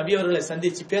வந்து நபி அவர்களை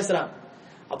சந்திச்சு பேசுறாங்க.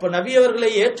 அப்ப நபி அவர்களை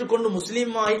ஏற்றுக்கொண்டு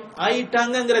முஸ்லீம்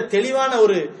ஆயிட்டாங்கிற தெளிவான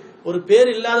ஒரு பேர்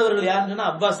இல்லாதவர்கள் யாருன்னு சொன்னா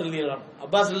அப்பாஸ்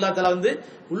ரலியல்லாஹு தஆலா வந்து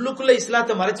உள்ளுக்குள்ள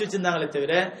இஸ்லாத்தை மறைச்சு வச்சிருந்தாங்களே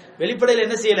தவிர வெளிப்படையில்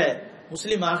என்ன செய்யல,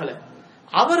 முஸ்லீம் ஆகல.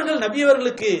 அவர்கள் நபி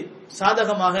அவர்களுக்கு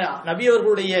சாதகமாக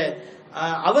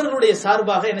அவர்களுடைய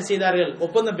சார்பாக என்ன செய்தார்கள்,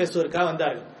 ஒப்பந்தம் பேசுவதற்காக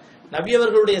வந்தார்கள். நபி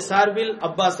அவர்களுடைய சார்பில்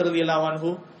அப்பாஸ் ரலியல்லாஹு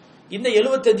அன்ஹு, இந்த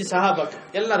 75 சஹாபாக்கள்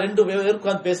எல்லாம் 2 பேர்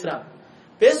உட்கார்ந்து பேசுறாங்க.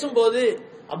 பேசும்போது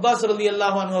அப்பாஸ்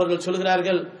ரலியல்லாஹு அன்ஹு அவர்கள்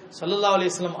சொல்கிறார்கள், ஸல்லல்லாஹு அலைஹி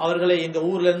வஸல்லம் அவர்களை எங்க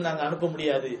ஊர்ல இருந்து நாங்க அனுப்ப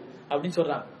முடியாது அப்படின்னு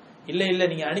சொல்றாங்க. இல்ல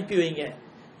நீங்க அனுப்பி வைங்க,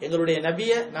 எங்களுடைய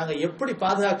நபியை நாங்க எப்படி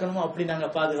பாதுகாக்கணுமோ அப்படி நாங்க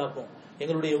பாதுகாப்போம்,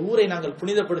 எங்களுடைய ஊரை நாங்கள்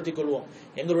புனிதப்படுத்திக் கொள்வோம்,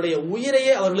 எங்களுடைய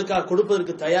உயிரையே அவர்களுக்காக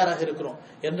கொடுப்பதற்கு தயாராக இருக்கிறோம்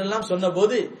என்றெல்லாம் சொன்ன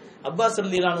போது அப்பாஸ்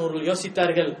ரலியல்லாஹு அன்ஹு அவர்கள்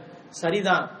யோசித்தார்கள்,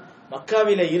 சரிதான்,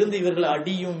 மக்காவில இருந்து இவர்கள்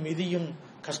அடியும் மிதியும்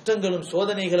கஷ்டங்களும்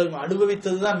சோதனைகளும்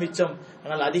அனுபவித்ததுதான் மிச்சம்.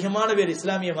 ஆனால் அதிகமான பேர்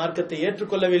இஸ்லாமிய மார்க்கத்தை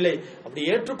ஏற்றுக்கொள்ளவில்லை. அப்படி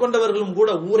ஏற்றுக்கொண்டவர்களும் கூட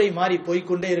ஊரை மாறி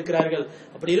போய்கொண்டே இருக்கிறார்கள்.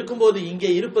 அப்படி இருக்கும்போது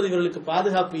இங்கே இருப்பது இவர்களுக்கு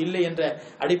பாதுகாப்பு இல்லை என்ற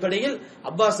அடிப்படையில்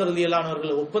அப்பாஸ் ரலியல்லாஹு அன்ஹு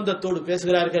அவர்கள் ஒப்பந்தத்தோடு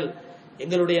பேசுகிறார்கள்.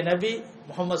 எங்களுடைய நபி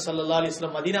முஹம்மது ஸல்லல்லாஹு அலைஹி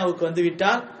வஸல்லம் மதீனாவுக்கு வந்து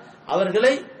விட்டால்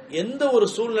அவர்களை எந்த ஒரு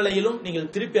சூழ்நிலையிலும்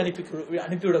நீங்கள் திருப்பி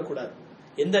அனுப்பிவிடக்கூடாது,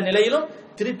 எந்த நிலையிலும்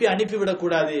திருப்பி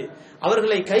அனுப்பிவிடக்கூடாது,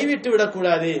 அவர்களை கைவிட்டு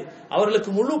விடக்கூடாது, அவர்களுக்கு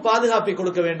முழு பாதுகாப்பை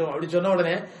கொடுக்க வேண்டும் அப்படின்னு சொன்ன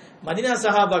உடனே மதீனா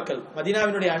சஹாபாக்கள்,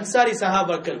 மதீனாவினுடைய அன்சாரி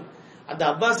சஹாபாக்கள் அந்த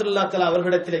அப்பாஸ் ரலியல்லாஹு தஆலா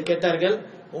அவர்களிடத்தில் கேட்டார்கள்,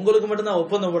 உங்களுக்கு மட்டும்தான்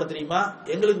ஒப்பந்தம் போட தெரியுமா,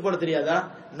 எங்களுக்கு போட தெரியாதா?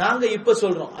 நாங்க இப்ப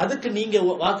சொல்றோம், அதுக்கு நீங்க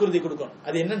வாக்குறுதி கொடுக்கணும்.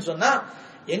 அது என்னன்னு சொன்னா,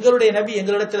 எங்களுடைய நபி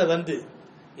எங்களிடத்துல வந்து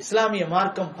இஸ்லாமிய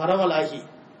மார்க்கம் பரவலாகி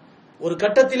ஒரு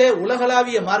கட்டத்திலே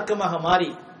உலகளாவிய மார்க்கமாக மாறி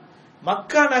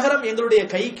மக்கா நகரம் எங்களுடைய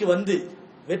கைக்கு வந்து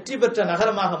வெற்றி பெற்ற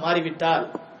நகரமாக மாறிவிட்டால்,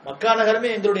 மக்கா நகரமே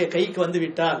எங்களுடைய கைக்கு வந்து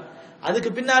விட்டால், அதுக்கு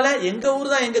பின்னால எங்க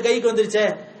ஊர் தான் எங்க கைக்கு வந்துருச்சே,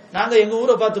 நாங்க எங்க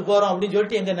ஊரை பார்த்து போறோம் அப்படின்னு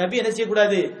சொல்லிட்டு எங்க நபி என்ன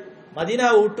செய்யக்கூடாது,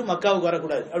 மதீனாவை விட்டு மக்காவுக்கு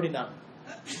வரக்கூடாது அப்படின்னா,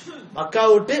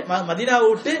 மக்காவை விட்டு மதீனாவை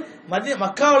விட்டு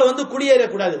மக்காவில வந்து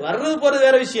குடியேறக்கூடாது. வர்றது போறது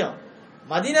வேற விஷயம்,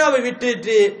 மதீனாவை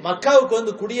விட்டுட்டு மக்காவுக்கு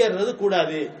வந்து குடியேறது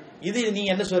கூடாது. இது நீங்க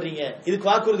என்ன சொல்றீங்க, இதுக்கு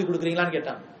வாக்குறுதி கொடுக்குறீங்களான்னு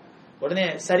கேட்டாங்க. உடனே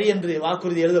சரி என்று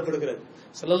வாக்குறுதி எழுதப்படுகிறது.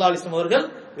 ஸல்லல்லாஹு அலைஹி வஸல்லம் அவர்கள்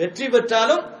வெற்றி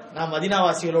பெற்றாலும் நான்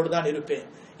மதீனாவாசிகளோடு தான் இருப்பேன்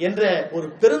என்ற ஒரு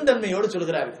பெருந்தன்மையோடு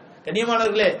சொல்கிறார்கள்.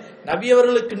 கண்ணியமானவர்களே, நபி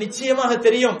அவர்களுக்கு நிச்சயமாக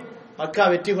தெரியும் மக்கா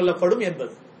வெற்றி கொள்ளப்படும்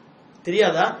என்பது.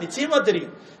 தெரியாதா? நிச்சயமா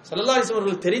தெரியும். ஸல்லல்லாஹு அலைஹி வஸல்லம்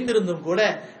அவர்கள் தெரிந்திருந்தும் கூட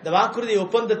இந்த வாக்குறுதி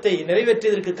ஒப்பந்தத்தை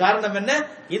நிறைவேற்றியதற்கு காரணம் என்ன?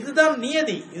 இதுதான்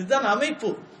நியதி, இதுதான் அமைப்பு.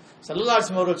 ஸல்லல்லாஹு அலைஹி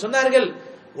வஸல்லம் அவர்கள் சொன்னார்கள்,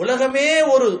 உலகமே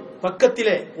ஒரு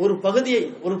பக்கத்திலே ஒரு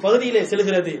பகுதியிலே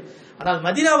செல்கிறது, ஆனால்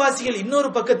மதீனாவாசிகள் இன்னொரு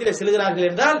பக்கத்திலே செல்கிறார்கள்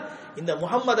என்றால் இந்த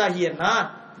முஹம்மதாகிய நான்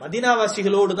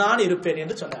மதீனாவாசிகளோடு தான் இருப்பேன்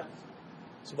என்று சொன்னார்.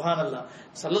 சுப்ஹானல்லாஹ்.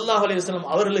 ஸல்லல்லாஹு அலைஹி வஸல்லம்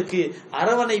அவர்களுக்கு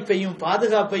அரவணைப்பையும்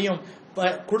பாதுகாப்பையும்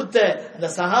கொடுத்த அந்த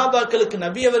சஹாபாக்களுக்கு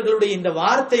நபி அவர்களுடைய இந்த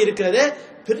வார்த்தை இருக்கிறதே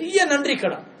பெரிய நன்றி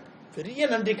கடன், பெரிய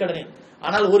நன்றி கடனை.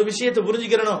 ஆனால் ஒரு விஷயத்தை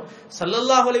புரிஞ்சுக்கிறணும்,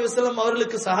 ஸல்லல்லாஹு அலைஹி வஸல்லம்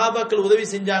அவர்களுக்கு சஹாபாக்கள் உதவி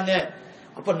செஞ்சாங்க,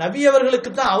 அப்ப நபி அவர்களுக்கு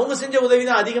தான் அவங்க செஞ்ச உதவி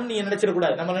தான் அதிகம் நீங்க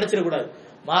நினைச்சிடக்கூடாது, நம்ம நினைச்சிடக்கூடாது.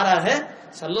 மாறாக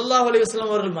ஸல்லல்லாஹு அலைஹி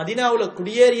வஸல்லம் அவர்கள் மதீனாவுல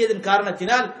குடியேறியதன்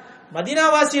காரணத்தினால்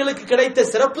மதீனாவாசிகளுக்கு கிடைத்த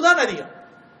சிறப்பு தான் அதிகம்.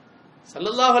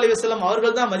 ஸல்லல்லாஹு அலைஹி வஸல்லம்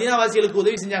அவர்கள் தான் மதீனாவாசிகளுக்கு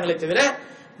உதவி செஞ்சாங்களே தவிர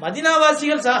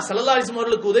மதீனாவாசிகள் ஸல்லல்லாஹு அலைஹி வஸல்லம்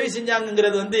அவர்களுக்கு உதவி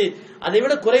செஞ்சாங்கிறது அதை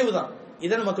விட குறைவு தான்.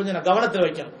 இதை நம்ம கொஞ்சம் கவனத்தில்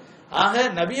வைக்கணும். ஆக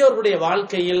நபி அவர்களுடைய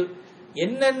வாழ்க்கையில்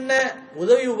என்னென்ன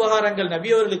உதவி உபகாரங்கள் நபி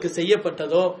அவர்களுக்கு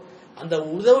செய்யப்பட்டதோ அந்த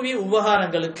உதவி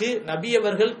உபகாரங்களுக்கு நபி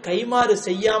அவர்கள் கைமாறு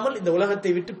செய்யாமல் இந்த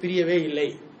உலகத்தை விட்டு பிரியவே இல்லை.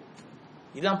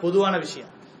 இதுதான் பொதுவான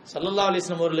விஷயம். ஸல்லல்லாஹு அலைஹி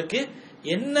வஸல்லம் அவர்களுக்கு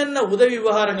என்னென்ன உதவி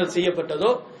உபகாரங்கள்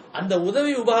செய்யப்பட்டதோ அந்த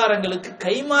உதவி உபகாரங்களுக்கு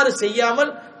கைமாறு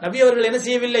செய்யாமல் நபி அவர்கள் என்ன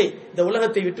செய்யவில்லை? இந்த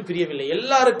உலகத்தை விட்டு பிரியவில்லை.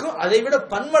 எல்லாருக்கும் அதைவிட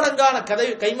பன்மடங்கான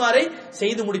கைமாறை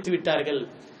செய்து முடித்து விட்டார்கள்.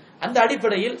 அந்த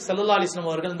அடிப்படையில் ஸல்லல்லாஹு அலைஹி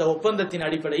வஸல்லம் அவர்கள் இந்த ஒப்பந்தத்தின்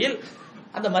அடிப்படையில்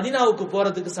அந்த மதீனாவுக்கு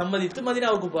போறதுக்கு சம்மதித்து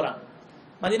மதீனாவுக்கு போறாங்க.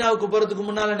 மதீனாவுக்கு போறதுக்கு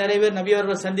முன்னால நிறைய பேர் நபி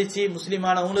அவர்களை சந்திச்சு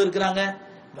முஸ்லிமானவங்களும் இருக்கிறாங்க.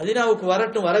 மதீனாவுக்கு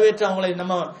வரட்டும், வரவேற்று அவங்களை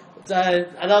நம்ம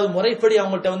அதாவது முறைப்படி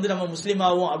அவங்கள்ட்ட நம்ம முஸ்லீம்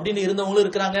ஆகும் அப்படின்னு இருந்தவங்களும்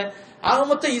இருக்கிறாங்க. ஆக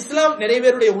மொத்தம் இஸ்லாம் நிறைய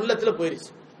பேருடைய உள்ளத்துல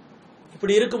போயிருச்சு.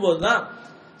 இப்படி இருக்கும்போதுதான்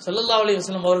ஸல்லல்லாஹு அலைஹி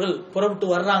வஸல்லம் அவர்கள் புறப்பட்டு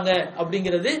வர்றாங்க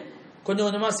அப்படிங்கிறது கொஞ்சம்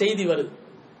கொஞ்சமா செய்தி வருது.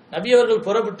 நபி அவர்கள்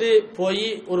புறப்பட்டு போய்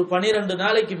ஒரு 12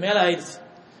 நாளைக்கு மேல ஆயிடுச்சு.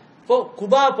 இப்போ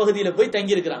குபா பகுதியில போய்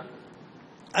தங்கி இருக்கிறாங்க.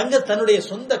 அங்க தன்னுடைய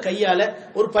சொந்த கையால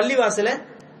ஒரு பள்ளிவாசலை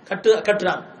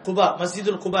கட்டுறாங்க. குபா,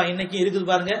 மஸ்ஜிதுல் குபா இன்னைக்கு இருக்குது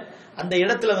பாருங்க. அந்த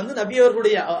இடத்துல நபி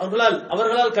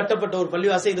அவர்களால் கட்டப்பட்ட ஒரு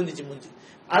பள்ளிவாசல் இருந்துச்சு முந்தி.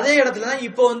 அதே இடத்துல தான்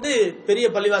இப்போ பெரிய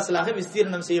பள்ளிவாசலாக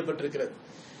விஸ்தீர்ணம் செய்யப்பட்டிருக்கிறது.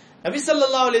 நபி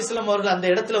ஸல்லல்லாஹு அலைஹி வஸல்லம் அவர்கள் அந்த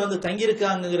இடத்துல தங்கி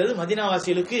இருக்காங்கிறது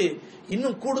மதீனாவாசிகளுக்கு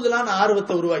இன்னும் கூடுதலான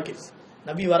ஆர்வத்தை உருவாக்கிடுச்சு.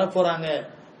 நபி வரப்போறாங்க,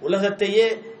 உலகத்தையே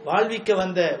வாழ்விக்க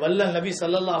வந்த வல்லல் நபி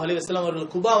ஸல்லல்லாஹு அலைஹி வஸல்லம்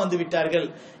அவர்கள் குபா வந்து விட்டார்கள்,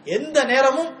 எந்த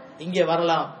நேரமும் இங்கே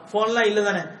வரலாம். போன்லாம் இல்ல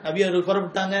தானே, நபி அவர்கள்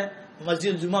புறப்பட்டாங்க,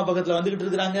 மஸ்ஜித் ஜும்மா பக்கத்துல வந்துகிட்டு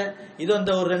இருக்காங்க, இது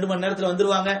ஒரு 2 மணி நேரத்துல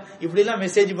வந்துருவாங்க. இப்படி எல்லாம்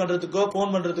மெசேஜ் பண்றதுக்கோ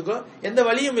போன் பண்றதுக்கோ எந்த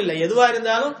வழியும் இல்லை. எதுவா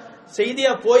இருந்தாலும்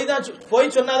செய்தியா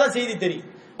போய் சொன்னாதான் செய்தி தெரியும்.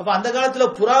 அப்ப அந்த காலத்துல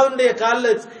புறாவினுடைய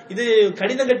காலில் இது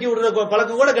கடிதம் கட்டி விடுற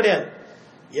பழக்கம் கூட கிடையாது.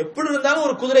 எப்படி இருந்தாலும்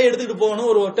ஒரு குதிரை எடுத்துக்கிட்டு போகணும்,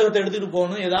 ஒரு ஒட்டகத்தை எடுத்துக்கிட்டு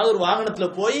போகணும், ஏதாவது ஒரு வாகனத்துல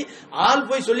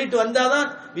போய் சொல்லிட்டு வந்தாதான்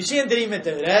விஷயம் தெரியுமே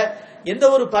தவிர எந்த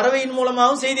ஒரு பறவையின்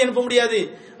மூலமாகவும் செய்தி அனுப்ப முடியாது,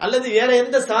 அல்லது வேற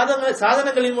எந்த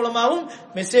சாதனங்களின் மூலமாகவும்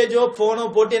மெசேஜோ போனோ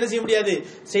போட்டு என்ன செய்ய முடியாது,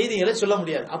 செய்திகளை சொல்ல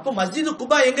முடியாது. அப்ப மஸ்ஜிது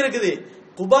குபா எங்க இருக்குது?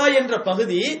 குபா என்ற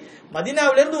பகுதி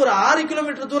மதீனாவிலிருந்து ஒரு 6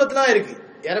 கிலோமீட்டர் தூரத்துல இருக்கு,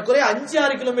 ஏறக்குறைய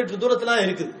 5-6 கிலோமீட்டர் தூரத்துல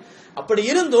இருக்குது. அப்படி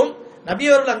இருந்தும் நபி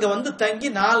அவர்கள் அங்க தங்கி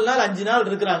 4 நாள் 5 நாள்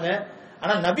இருக்கிறாங்க.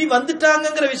 ஆனா நபி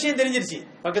வந்துட்டாங்கிற விஷயம் தெரிஞ்சிருச்சு,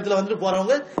 பக்கத்துல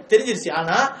போறவங்க தெரிஞ்சிருச்சு.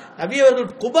 ஆனா நபி அவர்கள்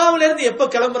குபாவில இருந்து எப்ப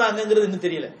கிளம்புறாங்கிறது இன்னும்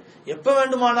தெரியல. எப்ப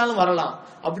வேண்டுமானாலும் வரலாம்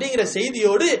அப்படிங்கிற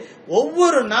செய்தியோடு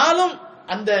ஒவ்வொரு நாளும்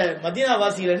அந்த மதீனா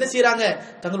வாசிகள் என்ன செய்யறாங்க,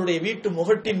 தங்களுடைய வீட்டு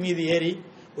முகட்டின் மீது ஏறி,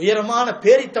 உயரமான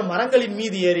பேரித்த மரங்களின்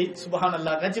மீது ஏறி,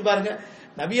 சுப்ஹானல்லாஹ், நினைச்சு பாருங்க,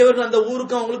 நபி அவர்கள் அந்த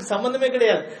ஊருக்கு அவங்களுக்கு சம்பந்தமே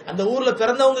கிடையாது, அந்த ஊர்ல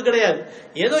பிறந்தவங்க கிடையாது.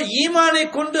 ஏதோ ஈமானை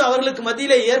கொண்டு அவர்களுக்கு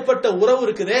மத்தியிலே ஏற்பட்ட உறவு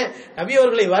இருக்குதே, நபி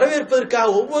அவர்களை வரவேற்பதற்காக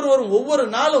ஒவ்வொருவரும் ஒவ்வொரு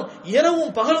நாளும்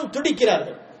இரவும் பகலும்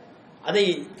துடிக்கிறார்கள். அதை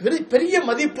பெரிய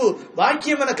மதிப்பு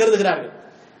பாக்கியம் என கருதுகிறார்கள்.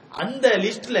 அந்த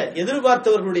லிஸ்ட்ல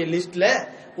எதிர்பார்த்தவர்களுடைய லிஸ்ட்ல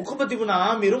உக்பத் இப்னு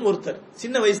ஆமிரும் ஒருத்தர்.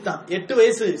 சின்ன வயசு தான், 8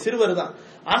 வயசு சிறுவர் தான்.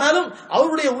 ஆனாலும்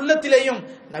அவருடைய உள்ளத்திலேயும்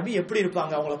நபி எப்படி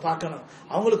இருப்பாங்க, அவங்கள பார்க்கணும்,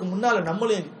 அவங்களுக்கு முன்னால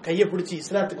நம்மளும் கையை பிடிச்சி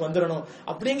இஸ்லாத்துக்கு வந்துடணும்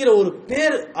அப்படிங்கிற ஒரு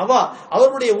பேர்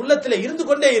அவருடைய உள்ளத்துல இருந்து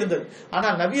கொண்டே இருந்தது.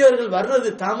 ஆனால் நபி அவர்கள்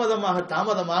வர்றது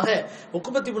தாமதமாக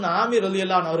உக்பத் இப்னு ஆமிர்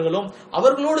ரலியல்லாஹு அன்ஹு அவர்களும்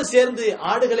அவர்களோடு சேர்ந்து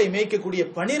ஆடுகளை மேய்க்கக்கூடிய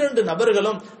 12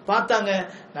 நபர்களும் பார்த்தாங்க,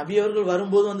 நபி அவர்கள்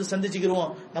வரும்போது சந்திச்சுக்கிறோம்,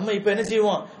 நம்ம இப்ப என்ன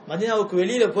செய்வோம், மதீனாவுக்கு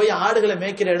வெளியில போய் ஆடுகளை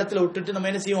மேய்க்கிற இடத்துல விட்டுட்டு நம்ம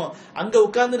என்ன செய்வோம், அங்க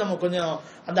உட்கார்ந்து நம்ம கொஞ்சம்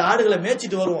அந்த ஆடுகளை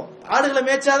மேய்ச்சிட்டு வருவோம், ஆடுகளை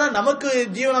மேய்ச்சாதான் நமக்கு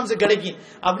ஜீவனாம்சம் கிடைக்கும்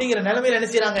அப்படிங்கிற நிலைமையில என்ன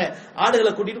செய்யறாங்க,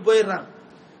 ஆடுகளை கூட்டிட்டு போயிடுறாங்க.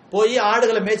 போய்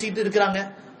ஆடுகளை மேய்ச்சிக்கிட்டு இருக்கிறாங்க.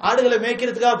 ஆடுகளை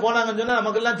மேய்க்கிறதுக்காக போனாங்கன்னு சொன்னா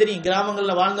நமக்கு எல்லாம் தெரியும்,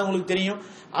 கிராமங்கள்ல வாழ்ந்தவங்களுக்கு தெரியும்.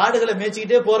 ஆடுகளை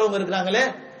மேய்ச்சிக்கிட்டே போறவங்க இருக்கிறாங்களே,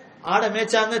 ஆடை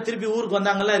மேய்ச்சாங்க திருப்பி ஊருக்கு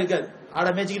வந்தாங்கலாம் இருக்காது,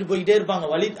 ஆடை மேய்ச்சிக்கிட்டு போய்கிட்டே இருப்பாங்க.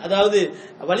 அதாவது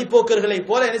வழிபோக்கர்களை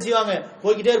போல என்ன செய்வாங்க,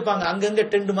 போய்கிட்டே இருப்பாங்க. அங்கங்க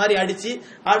டென்ட் மாதிரி அடிச்சு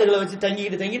ஆடுகளை வச்சு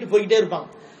தங்கிட்டு போய்கிட்டே இருப்பாங்க.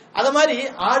 அத மாதிரி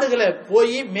ஆடுகளை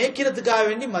போய் மேய்க்கிறதுக்காக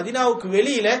வேண்டி மதீனாவுக்கு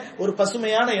வெளியில ஒரு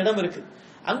பசுமையான இடம் இருக்கு.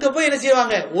 அங்க போய் என்ன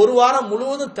செய்வாங்க, ஒரு வாரம்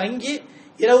முழுவதும் தங்கி,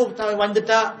 இரவு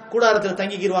வந்துட்டா கூடாரத்துல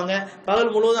தங்கிக்கிடுவாங்க,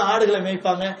 பகல் முழுவதும் ஆடுகளை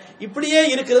மேய்ப்பாங்க. இப்படியே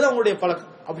இருக்கிறது அவங்களுடைய பழக்கம்.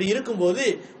 அப்படி இருக்கும்போது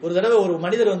ஒரு தடவை ஒரு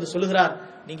மனிதர் வந்து சொல்லுகிறார்,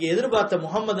 நீங்க எதிர்பார்த்த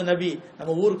முகமது நபி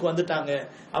நம்ம ஊருக்கு வந்துட்டாங்க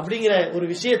அப்படிங்கிற ஒரு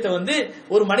விஷயத்தை வந்து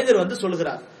ஒரு மனிதர் வந்து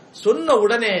சொல்லுகிறார். சொன்ன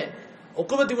உடனே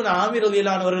உக்பத் இப்னு ஆமிர்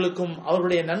ரலியல்லாஹு அன்ஹு அவர்களுக்கும்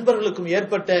அவருடைய நண்பர்களுக்கும்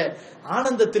ஏற்பட்ட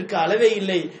ஆனந்தத்திற்கு அளவே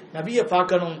இல்லை. நபியை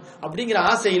பார்க்கணும் அப்படிங்கிற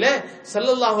ஆசையில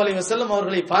ஸல்லல்லாஹு அலைஹி வஸல்லம்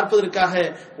அவர்களை பார்ப்பதற்காக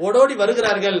ஓடோடி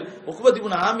வருகிறார்கள். உக்பத்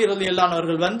இப்னு ஆமிர் ரலியல்லாஹு அன்ஹு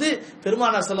அவர்கள் வந்து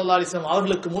பெருமானார் ஸல்லல்லாஹு அலைஹி வஸல்லம்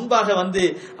அவர்களுக்கு முன்பாக வந்து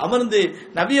அமர்ந்து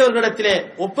நபி அவர்களிடத்திலே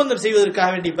ஒப்பந்தம்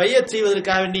செய்வதற்காக வேண்டி, பையத்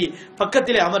செய்வதற்காக வேண்டி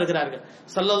பக்கத்திலே அமர்கிறார்கள்.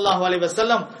 ஸல்லல்லாஹு அலைஹி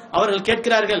வஸல்லம் அவர்கள்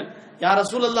கேட்கிறார்கள், யா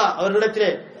ரசூலல்லாஹ்,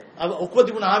 அவர்களிடத்திலே உக்பத்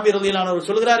இப்னு ஆமிர் ரலியல்லாஹு அன்ஹு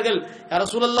சொல்கிறார்கள், யா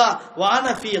ரசூலல்லாஹ்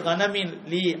வஅனா ஃபீ கனமின்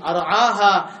லீ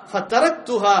அர்ஆஹா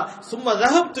ஃபதரக்துஹா ثم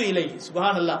ذهبت இலைஹி.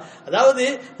 சுப்ஹானல்லாஹ். அதாவது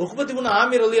உக்பத் இப்னு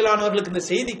ஆமிர் ரலியல்லாஹு அன்ஹு அவர்களுக்கு இந்த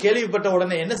செய்தி கேள்விப்பட்ட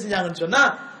உடனே என்ன செஞ்சாங்கன்னு சொன்னா,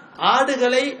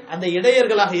 ஆடுகளை அந்த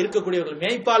இடையர்களாக இருக்கக்கூடியவர்கள்,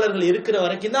 மேய்ப்பாளர்கள் இருக்கிற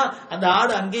வரைக்கும் தான் அந்த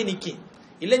ஆடு அங்கே நிக்கும்.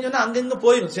 இல்லைன்னு சொன்னா அங்கங்க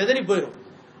போயிடும், செதறி போயிடும்.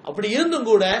 அப்படி இருந்தும்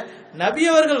கூட நபி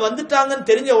அவர்கள் வந்துட்டாங்கன்னு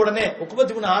தெரிஞ்ச உடனே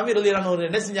உக்பத் இப்னு ஆமிர் ரலியல்லாஹு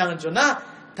அன்ஹு என்ன செஞ்சாங்கன்னு சொன்னா,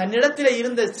 தன்னிடத்துல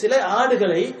இருந்த சில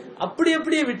ஆடுகளை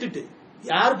அப்படியே விட்டுட்டு,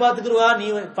 யார் பாத்துக்குருவா நீ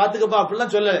பாத்துக்கப்பா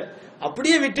அப்படிலாம் சொல்லல,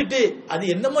 அப்படியே விட்டுட்டு அது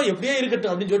என்னமோ எப்படியே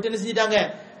இருக்கட்டும் அப்படின்னு சொல்லிட்டு என்ன செஞ்சிட்டாங்க,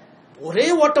 ஒரே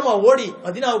ஓட்டமா ஓடி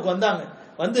மதீனாவுக்கு வந்தாங்க.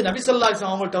 வந்து நபி ஸல்லல்லாஹு அலைஹி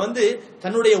வஸல்லம் அவங்கள்ட்ட வந்து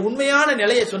தன்னுடைய உண்மையான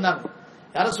நிலையை சொன்னாங்க.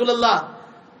 யா ரசூலல்லாஹ்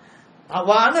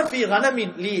வஅனா ஃபீ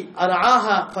கனமின் லீ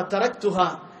அர்ஆஹா ஃபதரக்துஹா,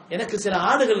 எனக்கு சில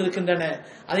ஆடுகள் இருக்கின்றன,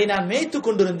 அதை நான் மேய்த்து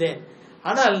கொண்டிருந்தேன்.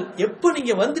 ஆனால் எப்ப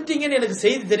நீங்க வந்துட்டீங்கன்னு எனக்கு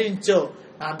செய்தி தெரிவிச்சோ,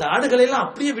 நான் அந்த ஆடுகளை எல்லாம்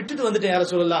அப்படியே விட்டுட்டு வந்துட்டேன். யார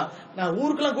சொல்லலாம், நான்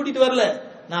ஊருக்கெல்லாம் கூட்டிட்டு வரல,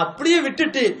 நான் அப்படியே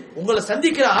விட்டுட்டு உங்களை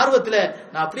சந்திக்கிற ஆர்வத்துல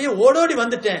நான் அப்படியே ஓடோடி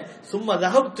வந்துட்டேன். சும்மா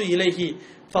தஹப்து இலைஹி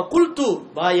ஃபகுல்து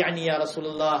பாயனி யா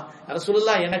ரசூலுல்லாஹ், யா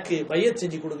ரசூலுல்லாஹ் எனக்கு பையத்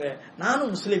செஞ்சு கொடுங்க,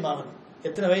 நானும் முஸ்லீம் ஆகணும்.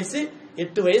 எத்தனை வயசு?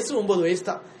 8 வயசு 9 வயசு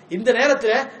தான். இந்த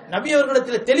நேரத்துல நபி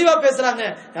அவர்களிடத்துல தெளிவா பேசுறாங்க,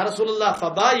 யா ரசூலுல்லாஹ்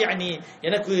ஃபபாயனி,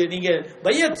 எனக்கு நீங்க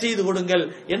பையத் செய்து கொடுங்கள்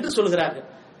என்று சொல்கிறார்கள்.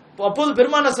 அப்போது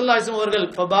பெருமானார் ஸல்லல்லாஹு அலைஹி வஸல்லம் அவர்கள்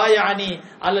ஃபபாயனி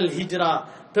அலல் ஹிஜ்ரா,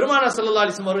 பெருமானார் ஸல்லல்லாஹு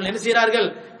அலைஹி வஸல்லம் அவர்கள் என்ன செய்கிறார்கள்,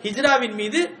 ஹிஜ்ராவின்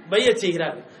மீது பையத்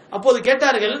செய்கிறார்கள். அப்போது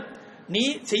கேட்டார்கள், நீ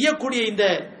செய்யக்கூடிய இந்த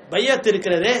பையத்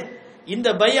இருக்கிறதே, இந்த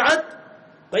பையத்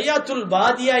பையாத்துல்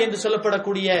பாதியா என்று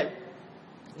சொல்லப்படக்கூடிய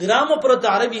கிராமப்புறத்து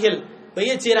அரபிகள்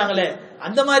பையத் செய்யறாங்களே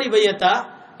அந்த மாதிரி பையத்தா,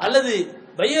 அல்லது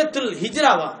பையத்துல்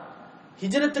ஹிஜ்ராவா,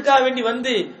 ஹிஜ்ரத்துக்காக வேண்டி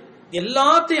வந்து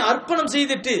எல்லாத்தையும் அர்ப்பணம்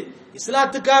செய்துட்டு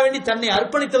இஸ்லாத்துக்காக வேண்டி தன்னை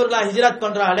அர்ப்பணித்தவர்களாக ஹிஜ்ரத்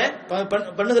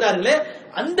பண்ணுகிறார்களே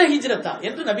அந்த ஹிஜ்ரத்தா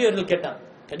என்று நபி அவர்கள் கேட்டார்.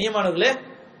 கண்ணியமானவர்களே,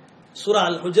 சூரா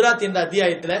அல் ஹுஜராத் என்ற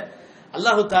அத்தியாயத்தில்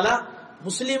அல்லாஹு தாலா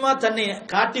முஸ்லிமா தன்னை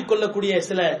காட்டிக் கொள்ளக்கூடிய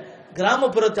சில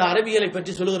கிராமப்புறத்து அரபிகளை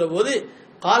பற்றி சொல்லுகிற போது,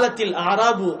 காலத்தில்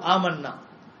ஆராபு ஆமன்னா,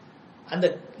 அந்த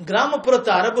கிராமப்புறத்து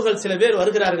அரபுகள் சில பேர்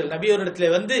வருகிறார்கள் நபி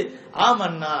அவரிடத்தில் வந்து,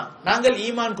 ஆமன்னா நாங்கள்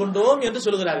ஈமான் கொண்டோம் என்று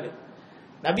சொல்கிறார்கள்.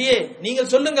 நபியே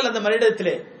நீங்கள் சொல்லுங்கள் அந்த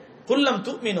மனிதத்திலே, குல்லம்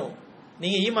துமினு,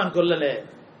 நீங்க ஈமான் கொள்ளல,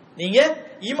 நீங்க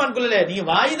ஈமான் கொள்ளல, நீங்க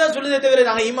வாய் தான் சொல்லுதே தவிர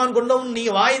நாங்க ஈமான் கொண்டோம்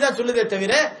நீங்க வாய் தான் சொல்லுதே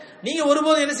தவிர நீங்க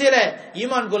ஒருபோதும் என்ன செய்யல,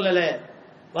 ஈமான் கொள்ளல.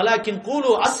 வலாக்கின் கூலு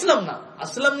அஸ்லம்னா,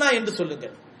 அஸ்லம்னா என்று சொல்லுங்க.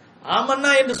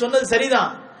 ஆமன்னா என்று சொன்னது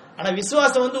சரிதான், ஆனா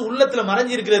விசுவாசம் வந்து உள்ளத்துல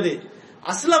மறைஞ்சி இருக்கிறது.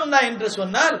 அஸ்லம்னா என்று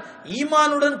சொன்னால்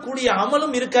ஈமானுடன் கூடிய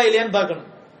அமலும் இருக்கா இல்லையான்னு பார்க்கணும்.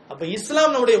 அப்ப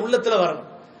இஸ்லாம் நம்முடைய உள்ளத்துல வரணும்.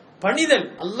 பணிதல்,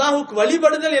 அல்லாஹுக்கு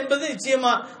வழிபடுதல் என்பது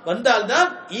நிச்சயமா வந்தால்தான்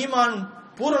ஈமான்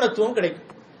பூரணத்துவம் கிடைக்கும்.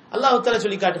 அல்லாஹ் தஆலா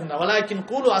சொல்லி காட்டுகிறான், வலாக்கின்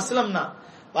கூலு அஸ்லம்னா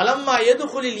வலம்மா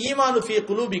யதுகுலில் ஈமானு ஃபீ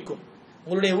குலூபிக்கும்,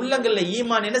 உங்களுடைய உள்ளங்கள்ல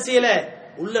ஈமான் என்ன செய்யல,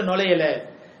 உள்ள நுழையல.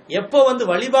 எப்போ வந்து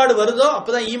வழிபாடு வருதோ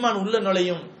அப்பதான் ஈமான் உள்ள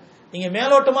நுழையும். நீங்க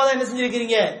மேலோட்டமா தான் என்ன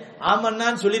செஞ்சிருக்கீங்க,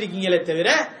 ஆமன்னான்னு சொல்லிருக்கீங்களே தவிர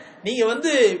நீங்க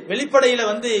வந்து வெளிப்படையில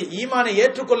வந்து ஈமானை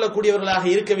ஏற்றுக்கொள்ளக்கூடியவர்களாக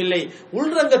இருக்கவில்லை.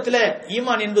 உள்ரங்கத்துல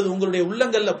ஈமான் என்பது உங்களுடைய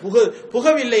உள்ளங்கள்ல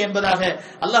புகவில்லை என்பதாக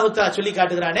அல்லாஹ் தஆலா சொல்லி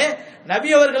காட்டுகிறானே. நபி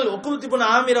அவர்கள் உக்பத் இப்னு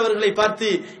ஆமிர் அவர்களை பார்த்து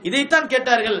இதைத்தான்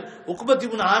கேட்டார்கள். உக்பத்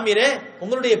இப்னு ஆமிரே,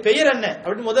 உங்களுடைய பெயர் என்ன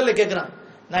அப்படின்னு முதல்ல கேட்கிறான்.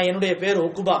 நான் என்னுடைய பெயர்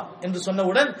உக்பா என்று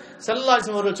சொன்னவுடன் ஸல்லல்லாஹு அலைஹி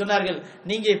வஸல்லம் அவர்கள் சொன்னார்கள்,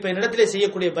 நீங்க இப்ப என்னிடத்திலே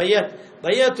செய்யக்கூடிய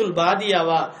பையத்துல்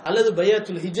பாதியாவா அல்லது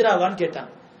பையத்துல் ஹிஜ்ராவான்னு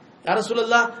கேட்டாங்க. யா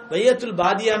ரசூலல்லாஹ், பையத்துல்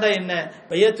பாதியாண்டா என்ன,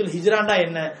 பையத்துல் ஹிஜ்ராண்டா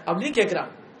என்ன அப்படின்னு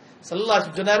கேட்கிறாங்க. ஸல்லல்லாஹு அலைஹி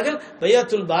வஸல்லம் சொன்னார்கள்,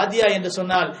 பையத்துல் பாதியா என்று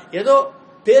சொன்னால் ஏதோ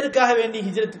பேருக்காக வேண்டி,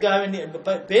 ஹிஜ்ரத்துக்காக வேண்டி,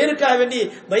 பேருக்காக வேண்டி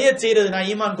பையத் செய்யறது. நான்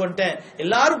ஈமான் கொண்டேன்,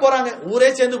 எல்லாரும் போறாங்க, ஊரே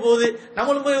சேர்ந்து போகுது,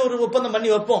 நம்மளும் போய் ஒரு ஒப்பந்தம்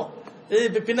பண்ணி வைப்போம்,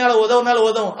 பின்னால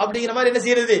உதவும் அப்படிங்கிற மாதிரி என்ன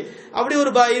செய்யறது, அப்படி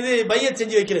ஒரு இது பையத்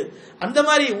செஞ்சு வைக்கிறது. அந்த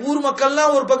மாதிரி ஊர்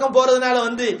மக்கள்லாம் ஒரு பக்கம் போறதுனால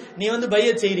வந்து நீ வந்து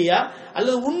பையத் செய்யறியா,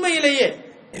 அல்லது உண்மையிலேயே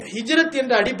ஹிஜ்ரத்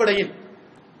என்ற அடிப்படையில்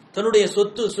தன்னுடைய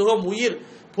சொத்து சுகம் உயிர்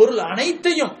பொருள்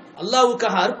அனைத்தையும்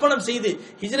அல்லாஹ்வுக்காக அர்ப்பணம் செய்து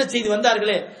ஹிஜ்ரத் செய்து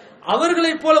வந்தார்களே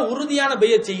அவர்களைப் போல உறுதியான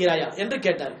பையத் செய்கிறாயா என்று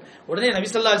கேட்டார். உடனே நபி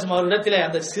ஸல்லல்லாஹு அலைஹி வஸல்லம் அவர்களிடத்திலே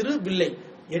அந்த சிறு பிள்ளை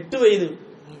 8 வயது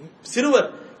சிறுவர்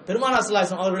பெருமானார் ஸல்லல்லாஹு அலைஹி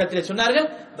வஸல்லம் அவர்களிடத்திலே சொன்னார்கள்,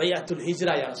 பையத்துல்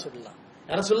ஹிஜ்ரா யா ரசூலுல்லாஹ்,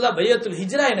 யா ரசூலுல்லாஹ் பையத்துல்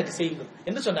ஹிஜ்ரா எனக்கு செய்யுங்கள்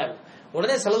என்று சொன்னார்கள்.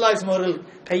 உடனே ஸல்லல்லாஹு அலைஹி வஸல்லம் அவர்கள்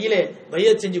கையிலே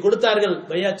பையத் செஞ்சு கொடுத்தார்கள்.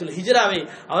 பையத்துல் ஹிஜ்ராவை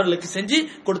அவர்களுக்கு செஞ்சு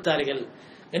கொடுத்தார்கள்.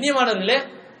 கண்ணியமானவர்களே,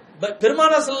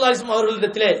 பெருமானார் ஸல்லல்லாஹு அலைஹி வஸல்லம்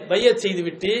அவர்களிடத்திலே பையத்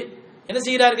செய்துவிட்டு என்ன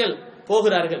செய்கிறார்கள்?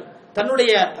 போகிறார்கள்.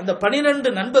 தன்னுடைய அந்த 12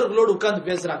 நண்பர்களோடு உட்கார்ந்து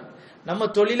பேசுறாங்க. நம்ம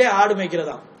தொழிலே ஆடு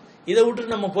மேய்க்கிறதா, இதை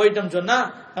விட்டுட்டு நம்ம போயிட்டோம் சொன்னா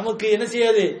நமக்கு என்ன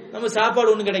செய்யாது, நம்ம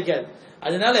சாப்பாடு ஒண்ணு கிடைக்காது.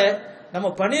 அதனால நம்ம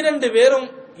 12 பேரும்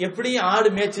எப்படியும் ஆடு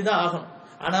மேய்ச்சி தான் ஆகணும்.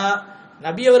 ஆனா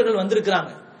நபி அவர்கள்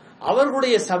வந்திருக்கிறாங்க,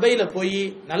 அவர்களுடைய சபையில போய்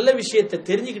நல்ல விஷயத்தை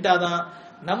தெரிஞ்சுக்கிட்டாதான்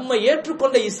நம்ம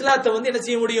ஏற்றுக்கொண்ட இஸ்லாத்தை என்ன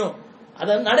செய்ய முடியும்,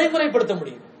 அதை நடைமுறைப்படுத்த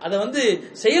முடியும், அதை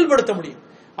செயல்படுத்த முடியும்.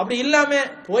 அப்படி இல்லாம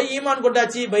போய் ஈமான்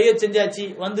கொண்டாச்சு, பையத் செஞ்சாச்சு,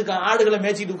 ஆடுகளை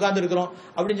மேய்ச்சிட்டு உட்கார்ந்து இருக்கிறோம்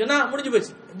அப்படின்னு சொன்னா முடிஞ்சு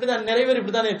போச்சு. இப்படிதான் நிறைய பேர்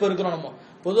இப்படித்தானே இப்ப இருக்கிறோம். நம்ம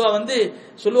பொதுவா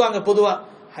சொல்லுவாங்க, பொதுவா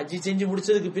ஹஜ்ஜி செஞ்சு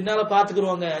முடிச்சதுக்கு பின்னால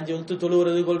பாத்துக்குருவாங்க, 5 வக்து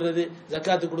தொழுகிறது, கொள்றது,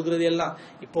 ஜக்காத்து கொடுக்கறது எல்லாம்.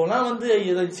 இப்போலாம்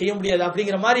இதை செய்ய முடியாது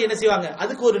அப்படிங்கிற மாதிரி என்ன செய்வாங்க,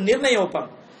 அதுக்கு ஒரு நிர்ணயம்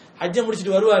வைப்பாங்க. ஹஜ்ஜை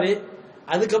முடிச்சுட்டு வருவாரு,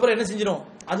 அதுக்கப்புறம் என்ன செஞ்சிடும்,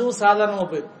 அதுவும் சாதாரணமா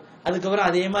போயிடும். அதுக்கப்புறம்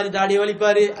அதே மாதிரி தாடியை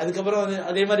வலிப்பாரு, அதுக்கப்புறம்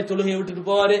அதே மாதிரி தொழுகையை விட்டுட்டு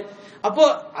போவாரு. அப்போ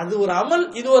அது ஒரு அமல்,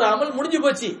 இது ஒரு அமல், முடிஞ்சு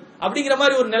போச்சு அப்படிங்கிற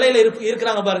மாதிரி ஒரு நிலையில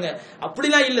இருக்கிறாங்க பாருங்க.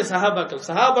 அப்படிலாம் இல்ல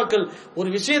சஹாபாக்கள் ஒரு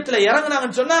விஷயத்துல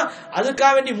இறங்குனாங்கன்னு சொன்னா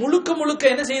அதுக்காக வேண்டி முழுக்க முழுக்க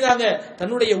என்ன செய்தாங்க,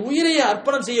 தன்னுடைய உயிரையை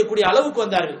அர்ப்பணம் செய்யக்கூடிய அளவுக்கு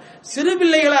வந்தார்கள். சிறு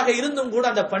பிள்ளைகளாக இருந்தும் கூட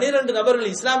அந்த 12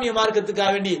 நபர்கள் இஸ்லாமிய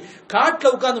மார்க்கத்துக்காக வேண்டி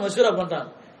காட்டுல உட்கார்ந்து மசூரா பண்றாங்க.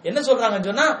 என்ன சொல்றாங்கன்னு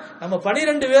சொன்னா, நம்ம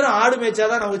 12 பேரும் ஆடு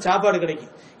மேய்ச்சாதான் நமக்கு சாப்பாடு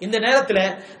கிடைக்கும். இந்த நேரத்துல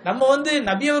நம்ம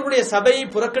நபி அவர்களுடைய சபையை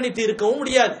புறக்கணித்து இருக்கவும்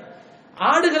முடியாது,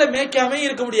 ஆடுகளை மேய்க்காம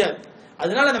இருக்க முடியாது.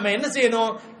 அதனால நம்ம என்ன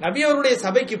செய்யணும், நபி அவருடைய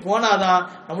சபைக்கு போனாதான்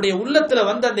நம்முடைய உள்ளத்துல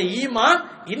அந்த ஈமான்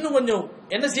இன்னும் கொஞ்சம்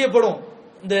என்ன செய்யப்படும்,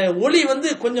 இந்த ஒளி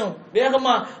கொஞ்சம்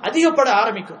வேகமா அதிகப்பட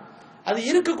ஆரம்பிக்கும். அது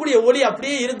இருக்கக்கூடிய ஒளி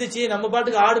அப்படியே இருந்துச்சு, நம்ம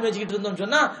பாட்டுக்கு ஆடு மேய்ச்சிக்கிட்டு இருந்தோம்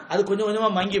சொன்னா அது கொஞ்சம்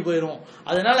கொஞ்சமா மங்கி போயிடும்.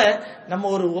 அதனால நம்ம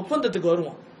ஒரு ஒப்பந்தத்துக்கு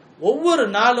வருவோம். ஒவ்வொரு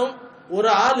நாளும் ஒரு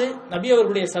ஆளு நபி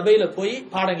அவர்களுடைய சபையில போய்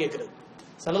பாடம் கேட்கிறது.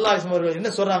 ஸல்லல்லாஹு அலைஹி வஸல்லம் அவர்கள் என்ன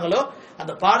சொல்றாங்களோ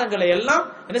அந்த பாடங்களை எல்லாம்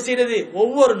என்ன செய்யறது,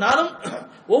 ஒவ்வொரு நாளும்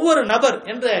ஒவ்வொரு நபர்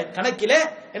என்ற கணக்கில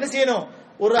என்ன செய்யணும்,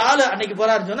 ஒரு ஆளு அன்னைக்கு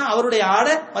போறாருன்னு சொன்னா அவருடைய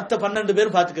ஆடை மத்த 12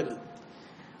 பேர் பாத்துக்கிறது.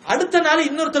 அடுத்த நாள்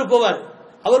இன்னொருத்தர் போவார்,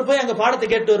 அவர் போய் அங்க பாடத்தை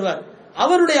கேட்டு வருவார்,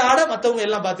 அவருடைய ஆடை மத்தவங்க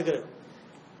எல்லாம் பாத்துக்கிறது.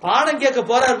 பாடம் கேட்க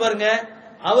போறாரு பாருங்க,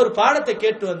 அவர் பாடத்தை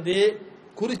கேட்டு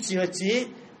குறிச்சு வச்சு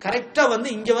கரெக்டா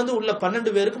இங்க உள்ள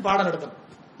 12 பேருக்கு பாடம் நடத்தணும்.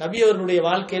 நபி அவர்களுடைய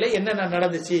வாழ்க்கையில என்னென்ன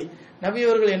நடந்துச்சு, நபி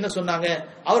அவர்கள் என்ன சொன்னாங்க,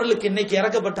 அவர்களுக்கு இன்னைக்கு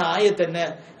இறக்கப்பட்ட ஆயத்து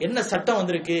என்ன சட்டம்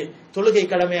வந்திருக்கு, தொழுகை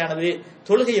கடமையானது,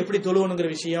 தொழுகை எப்படி தொழுவணுங்கிற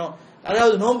விஷயம்,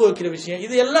 அதாவது நோன்பு வைக்கிற விஷயம்,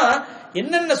 இது எல்லாம்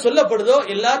என்னென்ன சொல்லப்படுதோ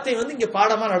எல்லாத்தையும் இங்க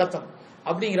பாடமா நடத்தணும்.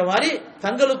 அப்படிங்கிற மாதிரி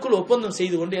தங்களுக்குள் ஒப்பந்தம்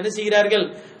செய்து கொண்டு என்ன செய்கிறார்கள்,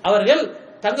 அவர்கள்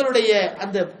தங்களுடைய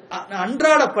அந்த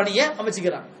அன்றாட பணியை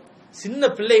அமைச்சுக்கிறாங்க. சின்ன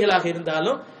பிள்ளைகளாக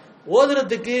இருந்தாலும்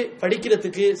ஓதுறதுக்கு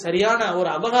படிக்கிறதுக்கு சரியான ஒரு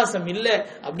அவகாசம் இல்லை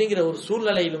அப்படிங்கிற ஒரு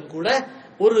சூழ்நிலையிலும் கூட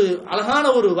ஒரு அழகான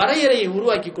ஒரு வரையறையை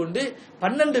உருவாக்கி கொண்டு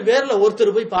 12 பேர்ல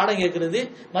ஒருத்தர் போய் பாடம் கேட்கிறது,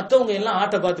 மற்றவங்க எல்லாம்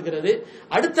ஆட்ட பாத்துக்கிறது.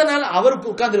 அடுத்த நாள் அவருக்கு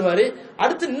உட்கார்ந்துருவாரு,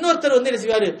 அடுத்து இன்னொருத்தர் என்ன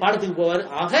செய்வாரு, பாடத்துக்கு போவாரு.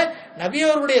 ஆக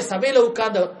நபியவர்களுடைய சபையில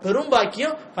உட்கார்ந்த பெரும்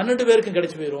பாக்கியம் 12 பேருக்கும்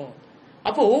கிடைச்சு போயிடும்.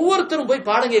 அப்போ ஒவ்வொருத்தரும் போய்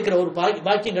பாடம் கேட்கிற ஒரு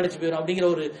பாக்கியம் கிடைச்சு போயிடும் அப்படிங்கிற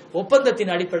ஒரு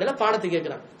ஒப்பந்தத்தின் அடிப்படையில பாடத்தை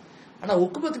கேட்கிறாங்க. ஆனா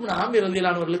உக்குபத் இப்னு ஆமிர்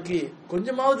ரலியல்லாஹு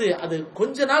கொஞ்சமாவது அது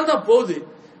கொஞ்ச நாள் தான் போகுது,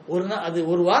 அது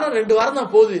ஒரு வாரம் 2 வாரம்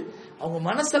தான் போகுது. அவங்க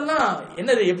மனசெல்லாம்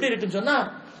என்னது எப்படி இருக்குன்னு சொன்னா,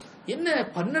 என்ன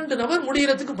 12 நபர்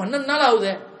முடிகிறதுக்கு 12 நாள்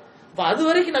ஆகுது, அப்ப அது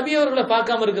வரைக்கும் நபி அவர்களை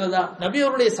பார்க்காம இருக்கிறதா, நபி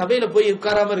அவருடைய சபையில போய்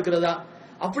உட்காராம இருக்கிறதா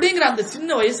அப்படிங்கிற அந்த சின்ன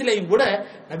வயசுலயும் கூட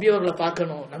நபி அவர்களை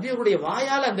பார்க்கணும், நபி அவருடைய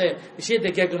வாயால அந்த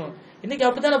விஷயத்தை கேட்கணும். இன்னைக்கு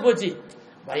அப்படித்தானே போச்சு,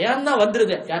 பயான் தான்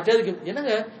வந்துருது. யார்கிட்டயாவது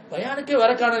என்னங்க பயானுக்கே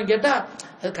வரக்கானு கேட்டா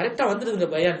அது கரெக்டா வந்துருதுங்க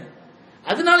பயான்,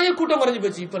 அதனாலயே கூட்டம் குறைஞ்சு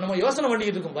போச்சு. இப்ப நம்ம யோசனை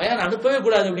பண்ணிட்டு இருக்கோம் பயான் அனுப்பவே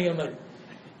கூடாது அப்படிங்கிற மாதிரி.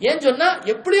 ஏன் சொன்னா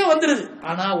எப்படியோ வந்துருது.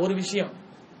 ஆனா ஒரு விஷயம்,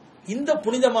 இந்த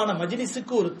புனிதமான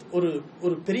மஜ்லிஸுக்கு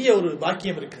ஒரு பெரிய ஒரு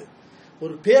பாக்கியம் இருக்கு,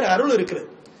 ஒரு பேர் அருள் இருக்குது.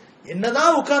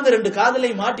 என்னதான் உட்கார்ந்து 2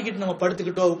 காதலை மாட்டிக்கிட்டு நம்ம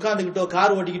படுத்துக்கிட்டோ உட்கார்ந்துகிட்டோ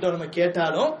கார் ஓட்டிக்கிட்டோ நம்ம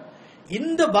கேட்டாலும்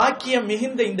இந்த பாக்கியம்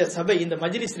மிகுந்த இந்த சபை, இந்த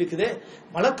மஜ்லிஸ் இருக்குது,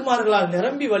 மலக்குமார்களால்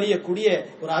நிரம்பி வழியக்கூடிய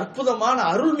ஒரு அற்புதமான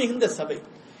அருள் மிகுந்த சபை.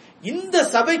 இந்த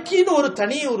சபைக்குன்னு ஒரு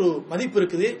தனி ஒரு மதிப்பு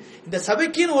இருக்குது, இந்த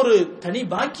சபைக்குன்னு ஒரு தனி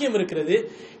பாக்கியம் இருக்கிறது.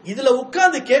 இதுல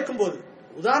உட்கார்ந்து கேட்கும் போது,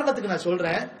 உதாரணத்துக்கு நான்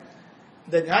சொல்றேன்,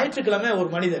 இந்த ஞாயிற்றுக்கிழமை ஒரு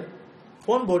மனிதர்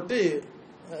போன் போட்டு,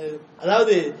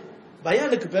 அதாவது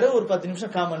பயானுக்கு பிறகு ஒரு 10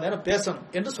 நிமிஷம் 1/4 மணி நேரம் பேசணும்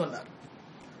என்று சொன்னார்.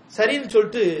 சரின்னு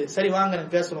சொல்லிட்டு, சரி வாங்க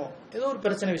எனக்கு பேசணும், ஏதோ ஒரு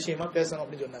பிரச்சனை விஷயமா பேசணும்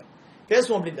அப்படின்னு சொன்னார்.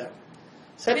 பேசுவோம் அப்படின்றார்.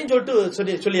 சரின்னு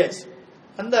சொல்லிட்டு சொல்லியாச்சு.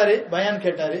 வந்தாரு, பயான்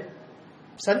கேட்டாரு,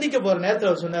 சந்திக்க போற நேரத்தில்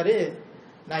அவர் சொன்னாரு,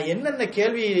 நான் என்னென்ன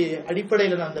கேள்வி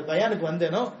அடிப்படையில் நான் அந்த பயானுக்கு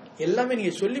வந்தேனோ எல்லாமே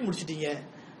நீங்க சொல்லி முடிச்சிட்டீங்க,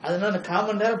 அதனால நான்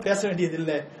காமன் நேரம் பேச வேண்டியது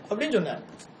இல்லை அப்படின்னு சொன்னார்.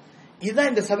 இதுதான்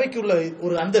இந்த சபைக்கு உள்ள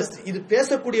ஒரு அந்தஸ்து. இது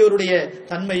பேசக்கூடியவருடைய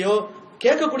தன்மையோ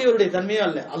கேட்கக்கூடியவருடைய தன்மையோ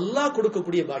அல்ல, அல்லாஹ்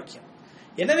கொடுக்கக்கூடிய பாக்கியம்.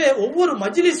 எனவே ஒவ்வொரு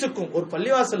மஜ்லிஸுக்கும் ஒரு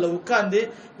பள்ளிவாசல்ல உட்கார்ந்து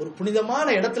ஒரு புனிதமான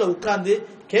இடத்துல உட்கார்ந்து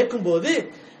கேட்கும் போது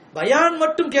பயான்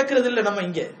மட்டும் கேட்கறது இல்லை. நம்ம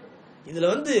இங்க இதுல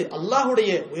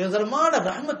அல்லாஹுடைய உயர்தரமான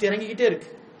ரஹ்மத் இறங்கிக்கிட்டே இருக்கு.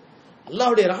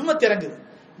 அல்லாஹுடைய ரஹ்மத் இறங்குது.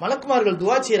 மலக்குமார்கள்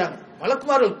துஆ செய்றாங்க,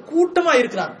 மலக்குமார்கள் கூட்டமா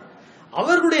இருக்கிறாங்க.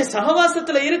 அவர்களுடைய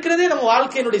சகவாசத்துல இருக்கிறதே நம்ம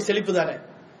வாழ்க்கையினுடைய செழிப்பு தானே.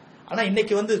 ஆனா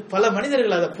இன்னைக்கு பல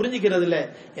மனிதர்கள் அதை புரிஞ்சுக்கிறது இல்ல.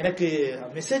 எனக்கு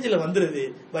மெசேஜ்ல வந்துருது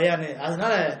பயானு,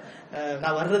 அதனால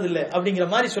நான் வர்றது இல்ல அப்படிங்கிற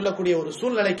மாதிரி சொல்லக்கூடிய ஒரு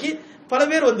சூழ்நிலைக்கு பல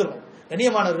பேர் வந்துடும்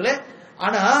கண்ணியமானவர்களே.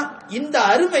 ஆனா இந்த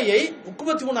அருமையை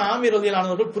உக்பத் இப்னு ஆமீர் ரலியல்லாஹு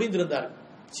அன்ஹு புரிந்திருந்தார்கள்.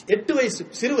 8 வயசு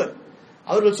சிறுவர்.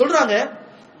 அவர்கள் சொல்றாங்க,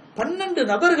 12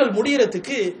 நபர்கள்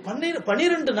முடியறதுக்கு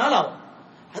 12 நாள் ஆகும்.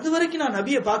 அது வரைக்கும் நான்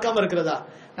நபியை பார்க்காம இருக்கிறதா,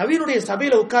 நபியினுடைய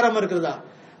சபையில உட்காராம இருக்கிறதா,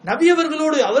 நபி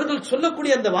அவர்களோடு அவர்கள்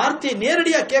சொல்லக்கூடிய அந்த வார்த்தையை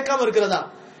நேரடியா கேட்காம இருக்கிறதா,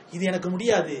 இது எனக்கு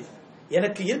முடியாது.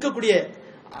 எனக்கு இருக்கக்கூடிய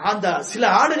அந்த சில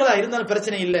ஆடுகளா இருந்தாலும்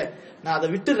பிரச்சனை இல்லை, நான் அதை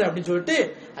விட்டுறேன் அப்படின்னு சொல்லிட்டு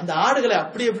அந்த ஆடுகளை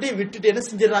அப்படி அப்படியே விட்டுட்டு என்ன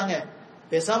செஞ்சிடறாங்க,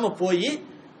 பேசாம போய்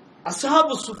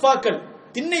அஸ்ஹாபு சுஃபாக்கள்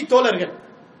திண்ணை தோழர்கள்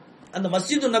அந்த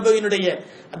மஸ்ஜிது நபவியினுடைய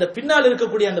அந்த பின்னால்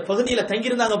இருக்கக்கூடிய அந்த பகுதியில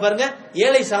தங்கியிருந்தாங்க பாருங்க.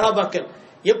 ஏழை சஹாபாக்கள்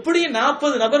எப்படி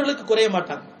 40 நபர்களுக்கு குறைய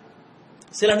மாட்டாங்க.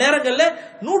 சில நேரங்கள்ல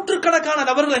நூற்றுக்கணக்கான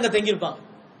நபர்கள் அங்க தங்கியிருப்பாங்க.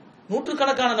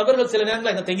 நூற்றுக்கணக்கான நபர்கள் சில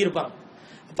நேரங்கள் அங்க தங்கியிருப்பாங்க.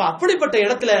 அப்ப அப்படிப்பட்ட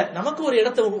இடத்துல நமக்கு ஒரு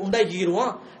இடத்தை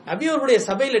உண்டாக்கிடுவோம். நபி அவருடைய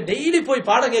சபையில டெய்லி போய்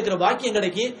பாடம் கேட்கிற பாக்கியம்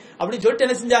கிடைக்கி அப்படின்னு சொல்லிட்டு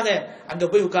என்ன செஞ்சாங்க, அங்க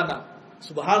போய் உட்கார்ந்தாங்க.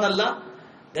 சுப்ஹானல்லாஹ்.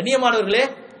 கண்ணியமானவர்களே,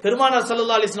 பெருமானார்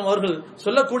ஸல்லல்லாஹு அலைஹி வஸல்லம் அவர்கள்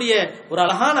சொல்லக்கூடிய ஒரு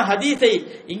அழகான ஹதீஸை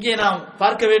இங்கே நாம்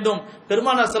பார்க்க வேண்டும்.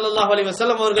 பெருமானார் ஸல்லல்லாஹு அலைஹி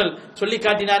வஸல்லம் அவர்கள் சொல்லி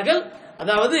காட்டினார்கள்.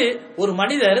 அதாவது ஒரு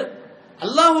மனிதர்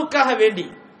அல்லாஹ்வுக்காக வேண்டி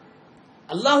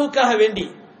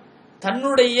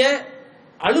தன்னுடைய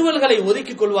அலுவல்களை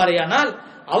ஒதுக்கிக் கொள்வாரேயானால்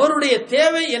அவருடைய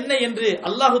தேவை என்ன என்று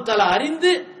அல்லாஹு தஆலா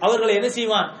அறிந்து அவர்களை என்ன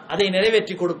செய்வான், அதை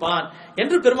நிறைவேற்றி கொடுப்பான்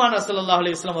என்று பெருமானார் ஸல்லல்லாஹு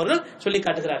அலைஹி வஸல்லம் அவர்கள் சொல்லி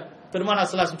காட்டுகிறார். பெருமானார்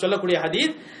ஸல்லல்லாஹு அலைஹி வஸல்லம் சொல்லக்கூடிய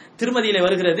ஹதீஸ் திருமதியிலே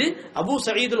வருகிறது. அபூ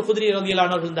சயீதுல் குத்ரி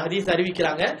ரலியல்லாஹு அன்ஹு இந்த ஹதீஸ்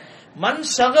அறிவிக்கிறாங்க. மன்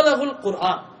ஷகலஹுல்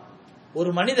குர்ஆன், ஒரு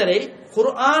மனிதரை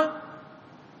குர்ஆன்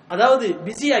அதாவது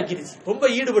பிஸி ஆக்கிருச்சு, ரொம்ப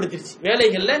ஈடுபடுத்திருச்சு,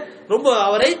 வேலைகள்ல ரொம்ப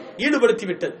அவரை ஈடுபடுத்தி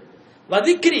விட்டது.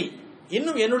 வதிக்ரி,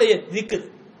 இன்னும் என்னுடைய திக்ர்,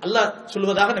 அல்லாஹ்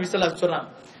சொல்வதாக நபி ஸல்லல்லாஹு அலைஹி வஸல்லம் சொல்றாங்க,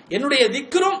 என்னுடைய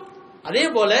திக்ரும் அதே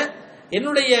போல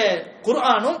என்னுடைய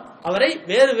குர்ஆனும் அவரை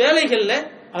வேறு வேலைகள்ல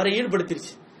அவரை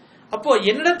ஈடுபடுத்திருச்சு. அப்போ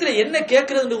என்னிடத்துல என்ன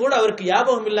கேட்கறதுன்னு கூட அவருக்கு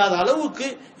ஞாபகம் இல்லாத அளவுக்கு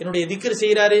என்னுடைய திக்ர்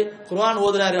செய்யறாரு, குர்ஆன்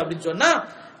ஓதுறாரு அப்படின்னு சொன்னா,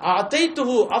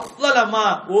 அதைத்துஹு அஃலல மா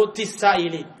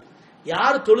ஊதிஸ்ஸாயிலி,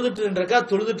 யார்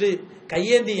தொழுதுட்டு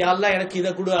கையேந்தி யா அல்லாஹ் எனக்கு இதை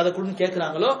கொடு அதை கொடுன்னு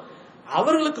கேட்கிறாங்களோ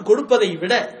அவர்களுக்கு கொடுப்பதை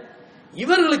விட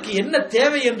இவர்களுக்கு என்ன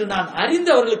தேவை என்று நான் அறிந்து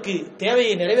அவர்களுக்கு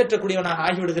தேவையை நிறைவேற்றக்கூடியவனாக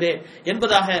ஆகிவிடுகிறேன்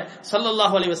என்பதாக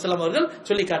ஸல்லல்லாஹு அலைஹி வஸல்லம் அவர்கள்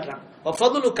சொல்லி காட்டுறாங்க.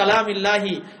 வஃபதுலு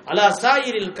கலாமில்லாஹி அலா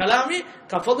சாயிரில் கலாமி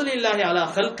கஃபதுலில்லாஹி அலா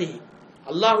ஹல்கிஹி,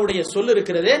 அல்லாஹ்வுடைய சொல்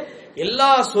இருக்கிறதே,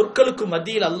 எல்லா சொற்களுக்கும்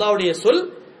மத்தியில் அல்லாஹ்வுடைய சொல்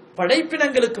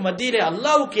படைப்பினங்களுக்கு மத்தியிலே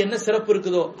அல்லாஹ்வுக்கு என்ன சிறப்பு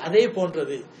இருக்குதோ அதே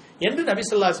போன்றது என்று நபி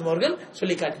ஸல்லல்லாஹு அலைஹி வஸல்லம் அவர்கள்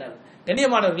சொல்லி காட்டினார்.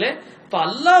 கண்ணியமானவர்களே, இப்ப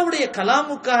அல்லாஹ்வுடைய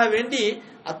கலாமுக்காக வேண்டி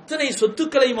அத்தனை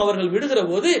சொத்துக்களையும் அவர்கள் விடுகிற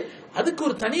போது அதுக்கு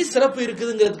ஒரு தனி சிறப்பு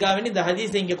இருக்குதுங்கிறதுக்காக வேண்டி இந்த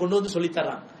ஹதீஸை இங்க கொண்டு வந்து சொல்லி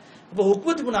தர்றாங்க. அப்ப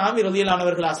உக்பத் இப்னு ஆமீர் ரலியல்லாஹு அன்ஹு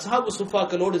அவர்கள் அஸ்ஹாபு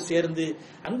சுஃபாக்களோடு சேர்ந்து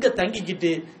அங்க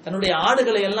தங்கிக்கிட்டு தன்னுடைய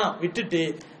ஆடுகளை எல்லாம் விட்டுட்டு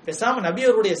பேசாம நபி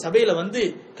அவருடைய சபையில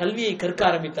கல்வியை கற்க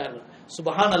ஆரம்பித்தார்கள்.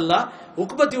 சுப்ஹானல்லாஹ்.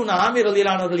 உக்பத் இப்னு ஆமீர்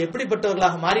ரலியல்லாஹு அன்ஹு அவர்கள்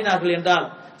எப்படிப்பட்டவர்களாக மாறினார்கள் என்றால்,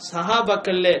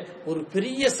 சஹாபாக்கள்ல ஒரு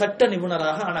பெரிய சட்ட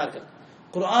நிபுணராக ஆனார்கள்.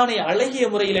 குர்ஆனை அழகிய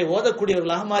முறையிலே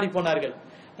ஓதக்கூடியவர்களாக மாறி போனார்கள்.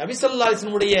 நபி ஸல்லல்லாஹு அலைஹி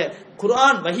வஸல்லம்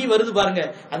குர்ஆன் வஹி வருது பாருங்க,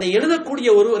 அதை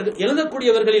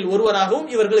எழுதக்கூடியவர்களில் ஒருவராகவும்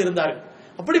இவர்கள் இருந்தார்கள்.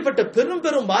 அப்படிப்பட்ட பெரும்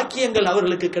பெரும் வாக்கியங்கள்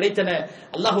அவர்களுக்கு கிடைத்தன.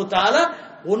 அல்லாஹு தஆலா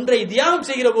ஒன்றை தியாகம்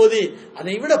செய்கிற போது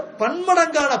அதை விட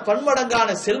பன்மடங்கான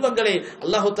செல்வங்களை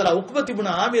அல்லாஹு தஆலா உக்பத்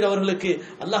இப்னு ஆமீர் அவர்களுக்கு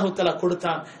அல்லாஹு தஆலா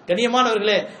கொடுத்தான்.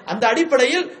 கண்ணியமானவர்களே, அந்த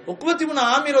அடிப்படையில் உக்பத் இப்னு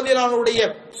ஆமீர் ரலியல்லாஹு அன்ஹுடைய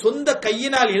சொந்த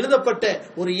கையினால் எழுதப்பட்ட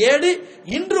ஒரு ஏடு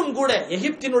இன்றும் கூட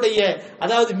எகிப்தினுடைய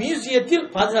அதாவது மியூசியத்தில்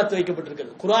பாதுகாத்து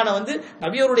வைக்கப்பட்டிருக்கிறது. குர்ஆனை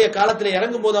நபியோருடைய காலத்தில்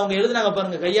இறங்கும் போது அவங்க எழுதினாங்க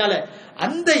பாருங்க கையால,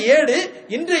 அந்த ஏடு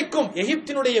இன்றைக்கும்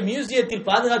எகிப்தினுடைய மியூசியத்தில்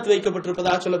பாதுகாத்து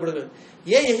வைக்கப்பட்டிருப்பதாக சொல்லப்படுகிறது.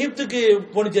 ஏன் எகிப்துக்கு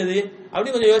போனிச்சது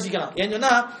அப்படின்னு கொஞ்சம் யோசிக்கலாம். ஏன்னு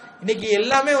சொன்னா இன்னைக்கு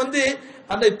எல்லாமே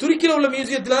அந்த துருக்கியில உள்ள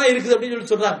மியூசியத்துல தான் இருக்குது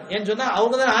அப்படின்னு சொல்றாங்க. ஏன்னு சொன்னா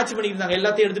அவங்க தான் ஆட்சி பண்ணிட்டு இருந்தாங்க,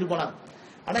 எல்லாத்தையும் எடுத்துட்டு போனாங்க.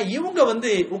 ஆனா இவங்க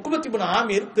உக்பத் இப்னு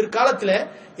ஆமீர் பிற்காலத்துல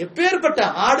எப்பேற்பட்ட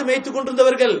ஆடு மேய்த்து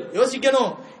கொண்டிருந்தவர்கள்.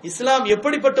 யோசிக்கணும், இஸ்லாம்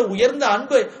எப்படிப்பட்ட உயர்ந்த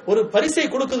அன்பு ஒரு பரிசை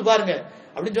கொடுக்குது பாருங்க.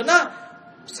 அப்படின்னு சொன்னா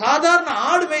சாதாரண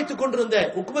ஆடு மேய்த்துக் கொண்டிருந்த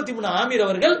உக்பத் இப்னு ஆமீர்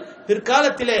அவர்கள்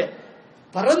பிற்காலத்திலே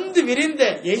பறந்து விரிந்த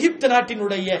எகிப்து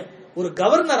நாட்டினுடைய ஒரு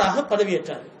கவர்னராக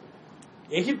பதவியேற்றார்.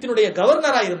 எகிப்தினுடைய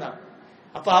கவர்னராக இருந்தார்.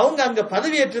 அப்ப அவங்க அங்க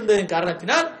பதவியேற்றிருந்ததின்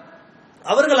காரணத்தினால்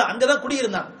அவர்கள் அங்கதான்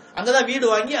குடியிருந்தாங்க, அங்கதான் வீடு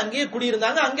வாங்கி அங்கேயே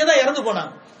குடியிருந்தாங்க, அங்கேதான் இறந்து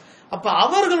போனாங்க. அப்ப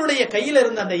அவர்களுடைய கையில்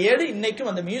இருந்த அந்த ஏடு இன்னைக்கும்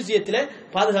அந்த மியூசியத்திலே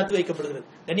பாதுகாத்து வைக்கப்படுகிறது.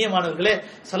 கண்ணியமானவர்களே,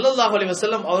 ஸல்லல்லாஹு அலைஹி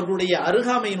வஸல்லம் அவர்களுடைய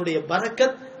அருகாமையினுடைய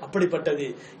பரக்கத் அப்படிப்பட்டது.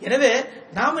 எனவே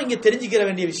நாம இங்க தெரிஞ்சுக்கிற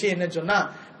வேண்டிய விஷயம் என்னன்னு சொன்னா,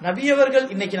 நபியவர்கள்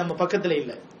இன்னைக்கு நம்ம பக்கத்துல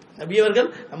இல்ல, நபியவர்கள்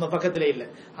நம்ம பக்கத்துல இல்ல.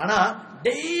 ஆனா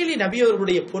டெய்லி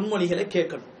நபியவர்களுடைய பொன்மொழிகளை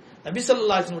கேட்கணும். நபி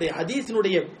ஸல்லல்லாஹு அலைஹி வஸல்லம்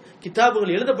ஹதீஸினுடைய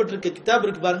கிதாபுகள் எழுதப்பட்டிருக்க கிதாப்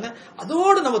இருக்கு பாருங்க,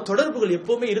 அதோடு நம்ம தொடர்புகள்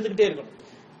எப்பவுமே இருந்துகிட்டே இருக்கணும்.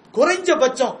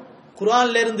 குறைஞ்சபட்சம்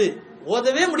குர்ஆன்ல இருந்து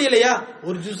ஓதவே முடியலையா,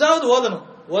 ஒரு ஜுஸாவது ஓதணும்.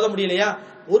 ஓத முடியலையா,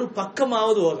 ஒரு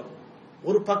பக்கமாவது ஓதணும்.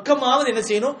 ஒரு பக்கமாவது என்ன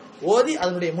செய்யணும், ஓதி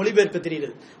அதனுடைய மொழிபெயர்ப்பு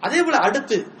தெரிகிறது. அதே போல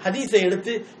அடுத்து ஹதீஸை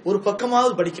எடுத்து ஒரு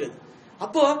பக்கமாவது படிக்கிறது.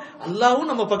 அப்போ அல்லாஹ்வும்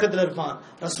நம்ம பக்கத்துல இருப்பான்,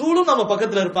 ரசூலும் நம்ம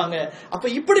பக்கத்துல இருப்பாங்க. அப்ப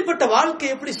இப்படிப்பட்ட வாழ்க்கை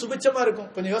எப்படி சுபிட்சமா இருக்கும்?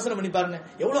 கொஞ்சம் யோசனை பண்ணி பாருங்க,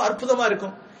 எவ்வளவு அற்புதமா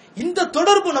இருக்கும். இந்த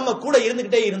தொடர்பு நம்ம கூட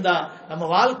இருந்துகிட்டே இருந்தா நம்ம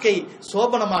வாழ்க்கை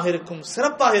சோபனமாக இருக்கும்,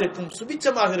 சிறப்பாக இருக்கும்,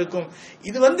 சுபிட்சமாக இருக்கும்.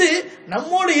 இது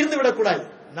நம்மோடு இருந்து விடக்கூடாது,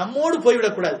 நம்மோடு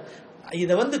போய்விடக்கூடாது.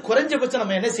 இதை குறைஞ்சபட்சம்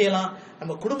நம்ம என்ன செய்யலாம்,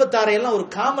 நம்ம குடும்பத்தாரை எல்லாம் ஒரு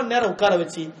காமன் நேரம் உட்கார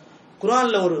வச்சு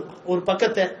குர்ஆன்ல ஒரு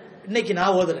பக்கத்தை இன்னைக்கு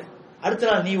நான் ஓதுறேன், அடுத்த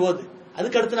நாள் நீ ஓது,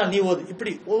 அதுக்கு அடுத்த நாள் நீ ஓது,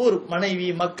 இப்படி ஒவ்வொரு மனைவி,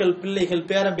 மக்கள், பிள்ளைகள்,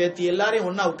 பேரன் பேத்தி எல்லாரையும்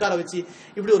ஒன்னா உட்கார வச்சு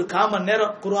இப்படி ஒரு காமன்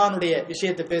நேரம் குர்ஆனுடைய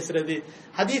விஷயத்தை பேசுறது,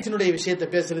 ஹதீஸினுடைய விஷயத்தை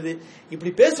பேசுறது.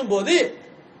 இப்படி பேசும்போது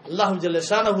அல்லாஹ் ஜல்ல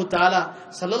ஷானஹு தஆலா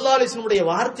ஸல்லல்லாஹு அலைஹி வஸல்லம்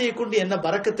வார்த்தையை கொண்டு என்ன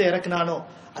பரக்கத்தை இறக்குனானோ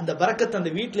அந்த பரக்கத்தை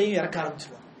அந்த வீட்லயும் இறக்க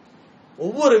ஆரம்பிச்சிடும்.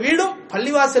 ஒவ்வொரு வீடும்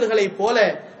பள்ளிவாசல்களை போல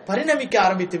பரிணமிக்க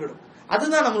ஆரம்பித்து விடும்.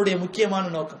 அதுதான் நம்மளுடைய முக்கியமான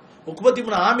நோக்கம். உக்பத்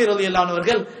இப்னு ஆமீர் ரலியல்லாஹு அன்ஹு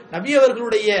அவர்கள் நபி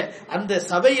அவர்களுடைய அந்த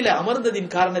சபையில அமர்ந்ததின்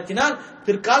காரணத்தினால்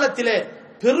பிற்காலத்திலே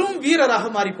பெரும் வீரராக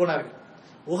மாறி போனார்கள்.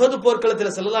 உஹது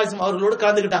போர்க்களத்தில் ஸல்லல்லாஹு அலைஹி வஸல்லம் அவர்களோடு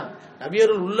கலந்துக்கிட்டாங்க. நபி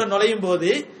அவர்கள் உள்ள நுழையும் போது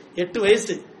 8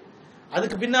 வயசு,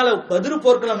 அதுக்கு பின்னால பத்ரு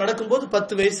போர்க்களம் நடக்கும்போது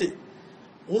 10 வயசு,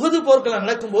 உஹது போர்க்களம்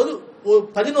நடக்கும்போது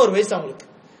 11 வயசு. அவங்களுக்கு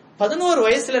 11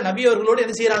 வயசுல நபி அவர்களோடு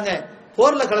என்ன செய்யறாங்க,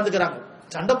 போர்ல கலந்துக்கிறாங்க.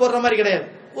 சண்டை போடுற மாதிரி கிடையாது,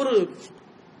 ஒரு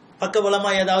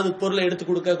பக்கபலமா ஏதாவது பொருளை எடுத்து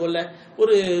கொடுக்க கொள்ள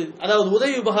ஒரு அதாவது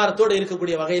உதவி உபகாரத்தோடு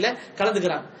இருக்கக்கூடிய வகையில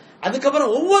கலந்துக்கிறாங்க.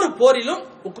 அதுக்கப்புறம் ஒவ்வொரு போரிலும்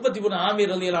உக்பத் இப்னு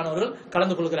ஆமீர் ரலியல்லாஹு அன்ஹு அவர்கள்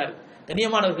கலந்து கொள்கிறார்கள்.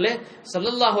 கண்ணியமானவர்களே,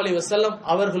 ஸல்லல்லாஹு அலைஹி வஸல்லம்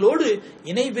அவர்களோடு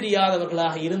இணை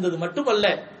பிரியாதவர்களாக இருந்தது மட்டுமல்ல,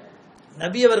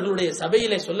 நபி அவர்களுடைய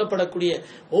சபையிலே சொல்லப்படக்கூடிய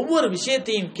ஒவ்வொரு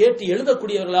விஷயத்தையும் கேட்டு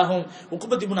எழுதக்கூடியவர்களாகவும்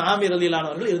உக்பத் இப்னு ஆமீர் ரலியல்லாஹு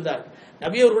அன்ஹு அவர்கள் இருந்தார்கள்.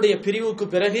 நபி அவர்களுடைய பிரிவுக்கு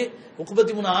பிறகு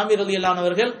உக்பத் இப்னு ஆமீர் ரலியல்லாஹு அன்ஹு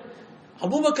அவர்கள்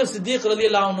அபூபக்கர் சித்திக்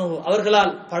ரலியல்லாஹு அன்ஹு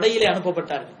அவர்களால் படையிலே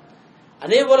அனுப்பப்பட்டார்கள்.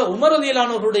 அதே போல உமர் ரலியல்லாஹு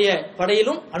அன்ஹு அவருடைய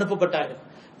படையிலும் அனுப்பப்பட்டார்கள்.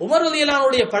 உமர் ரலியல்லாஹு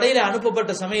அன்ஹுடைய படையில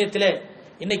அனுப்பப்பட்ட சமயத்திலே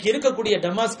இன்னைக்கு இருக்கக்கூடிய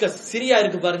டமாஸ்கஸ் சிரியா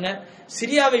இருக்கு பாருங்க,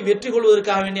 சிரியாவை வெற்றி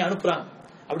கொள்வதற்காக வேண்டி அனுப்புறாங்க.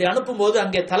 அப்படி அனுப்பும்போது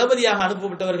அங்கே தளபதியாக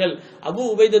அனுப்பப்பட்டவர்கள் அபூ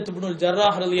உபைதத் இப்னுல்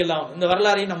ஜர்ராஹ் ரலியல்லாஹு அன்ஹு. இந்த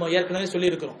வரலாறை நம்ம ஏற்கனவே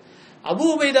சொல்லி இருக்கிறோம். அபூ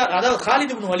உபைதா அதாவது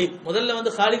காலித் இப்னு வலீத்,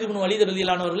 முதல்ல காலித் இப்னு வலீத்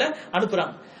ரலியல்லாஹு அன்ஹு அவர்களை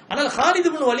அனுப்புறாங்க. ஆனால் காலித்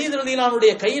இப்னு வலீத் ரலியல்லாஹு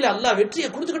அன்ஹுடைய கையில அல்லாஹ் வெற்றியை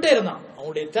கொடுத்துக்கிட்டே இருந்தான்.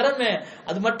 அவங்களுடைய திறமை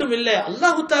அது மட்டும் இல்ல,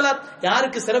 அல்லாஹ் தஆலா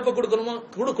யாருக்கு சிறப்பு கொடுக்கணுமோ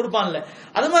கொடுப்பான்ல.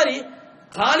 அது மாதிரி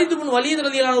காலித் இப்னு வலீத்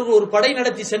ரலியல்லாஹு அன்ஹு ஒரு படை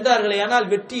நடத்தி சென்றார்களே, ஆனால்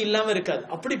வெற்றி இல்லாம இருக்காது.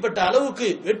 அப்படிப்பட்ட அளவுக்கு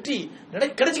வெற்றி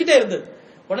கிடைச்சிக்கிட்டே இருந்தது.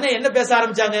 உடனே என்ன பேச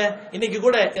ஆரம்பிச்சாங்க, இன்னைக்கு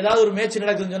கூட ஏதாவது ஒரு மேட்ச்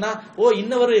நடக்குதுன்னு சொன்னா, ஓ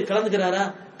இன்னவரு கலந்துக்கிறாரா,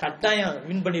 கட்டாயம்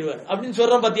வின் பண்ணிடுவார் அப்படின்னு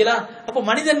சொல்றோம் பாத்தீங்களா. அப்ப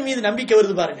மனிதன் மீது நம்பிக்கை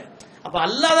வருது பாருங்க. அப்ப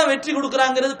அல்லாஹ் தான் வெற்றி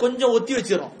கொடுக்கறாங்கிறது கொஞ்சம் ஒத்தி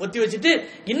வச்சிரும். ஒத்தி வச்சுட்டு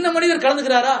இன்ன மனிதர்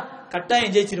கலந்துக்கிறாரா,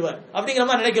 கட்டாயம் ஜெயிச்சிருவார் அப்படிங்கிற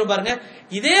மாதிரி நினைக்கிறோம் பாருங்க.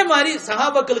 இதே மாதிரி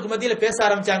சஹாபாக்களுக்கு மத்தியில பேச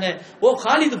ஆரம்பிச்சாங்க, ஓ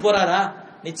காலிது போறாரா,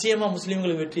 நிச்சயமா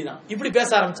முஸ்லிம்களுக்கு வெற்றி தான், இப்படி பேச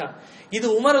ஆரம்பிச்சாங்க. இது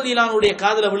உமர் ரலியல்லாஹு அன்ஹுடைய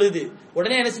காதுல விழுது.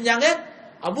 உடனே என்ன செஞ்சாங்க,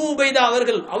 அபூ உபைதா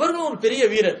அவர்களும் ஒரு பெரிய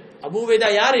வீரர். அபூ உபைதா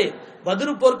யாரு,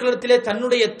 பத்ரு போர்க்களத்திலே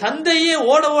தன்னுடைய தந்தையே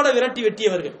ஓட ஓட விரட்டி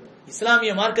வெட்டியவர்கள்.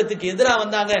 இஸ்லாமிய மார்க்கத்துக்கு எதிராக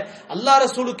வந்தாங்க, அல்லாஹ்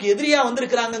ரசூலுக்கு எதிரியா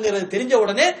வந்திருக்கிறாங்கிறது தெரிஞ்ச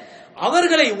உடனே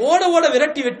அவர்களை ஓட ஓட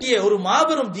விரட்டி வெட்டிய ஒரு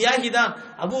மாபெரும் தியாகி தான்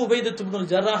அபூ உபைதத் இப்னுல்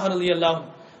ஜர்ராஹ் ரலியல்லாஹு அன்ஹு.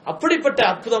 அப்படிப்பட்ட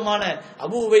அற்புதமான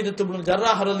அபூ உபைதத் இப்னுல்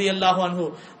ஜர்ராஹ் ரலியல்லாஹு அன்ஹு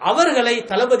அவர்களை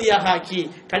தளபதியாக ஆக்கி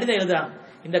கடிதம் எழுதுறாங்க.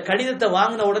 இந்த கடிதத்தை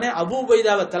வாங்கின உடனே அபூ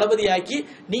உபைதாவை தளபதியாக்கி,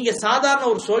 நீங்க சாதாரண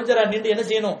ஒரு சோல்ஜரா நின்று என்ன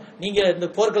செய்யணும், நீங்க இந்த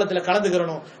போர்க்களத்தில்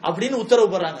கலந்துக்கிறணும் அப்படின்னு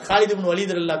உத்தரவு போடுறாங்க. காலித் இப்னு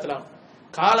வலீத் ரலியல்லாஹு அன்ஹு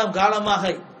காலம்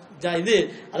காலமாக இது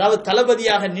அதாவது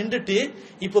தளபதியாக நின்றுட்டு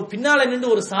இப்ப பின்னால நின்று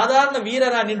ஒரு சாதாரண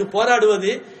வீரரா நின்று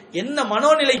போராடுவது என்ன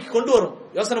மனோநிலைக்கு கொண்டு வரும்,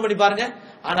 யோசனை பண்ணி பாருங்க.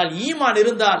 ஆனால் ஈமான்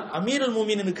இருந்தால் அமீருல்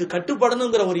முஃமினீனுக்கு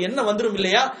கட்டுப்படணுங்கிற ஒரு எண்ணம் வந்துடும்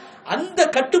இல்லையா, அந்த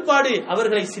கட்டுப்பாடு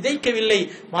அவர்களை சிதைக்கவில்லை.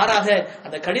 மாறாக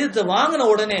அந்த கடிதத்தை வாங்கின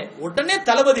உடனே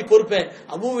தளபதி பொறுப்பை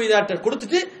அபூ உபைதாட்ட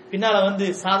கொடுத்துட்டு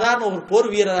பின்னால சாதாரண ஒரு போர்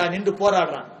வீரரா நின்று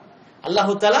போராடுறான்.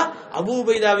 அல்லாஹு தஆலா அபூ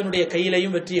உபைதாவினுடைய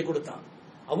கையிலையும் வெற்றியை கொடுத்தான்.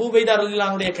 அபூ உபைதா ரலியல்லாஹு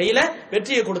அன்ஹுடைய கையில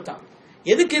வெற்றியை கொடுத்தான்.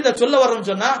 எதுக்கு இத சொல்ல வர்றோம்னு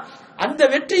சொன்னா, அந்த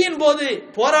வெற்றியின் போது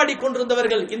போராடி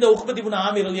கொண்டிருந்தவர்கள் இந்த உக்பத் இப்னு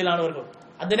ஆமிர் ரலியல்லாஹு அன்ஹு.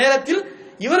 அந்த நேரத்தில்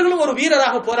இவர்களும் ஒரு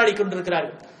வீரராக போராடி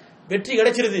கொண்டிருக்கிறார்கள். வெற்றி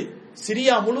கிடைச்சிருது.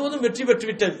 சிரியா முழுவதும் வெற்றி பெற்று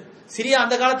விட்டது. சிரியா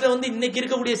அந்த காலத்துல இன்னைக்கு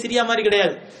இருக்கக்கூடிய சிரியா மாதிரி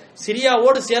கிடையாது.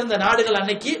 சிரியாவோடு சேர்ந்த நாடுகள்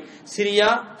அன்னைக்கு சிரியா,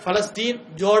 பலஸ்தீன்,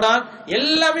 ஜோர்டான்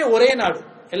எல்லாமே ஒரே நாடு,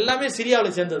 எல்லாமே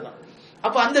சிரியாவில் சேர்ந்ததுதான்.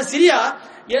 அப்ப அந்த சிரியா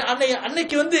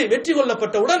அன்னைக்கு வெற்றி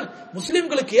கொள்ளப்பட்டவுடன்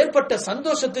முஸ்லிம்களுக்கு ஏற்பட்ட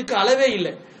சந்தோஷத்துக்கு அளவே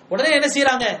இல்லை. உடனே என்ன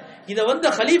செய்யறாங்க, இத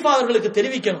ஹலீஃபா அவர்களுக்கு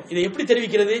தெரிவிக்கணும். இதை எப்படி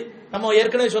தெரிவிக்கிறது? நம்ம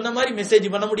ஏற்கனவே சொன்ன மாதிரி மெசேஜ்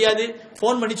பண்ண முடியாது,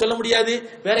 போன் பண்ணி சொல்ல முடியாது,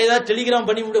 வேற ஏதாவது டெலிகிராம்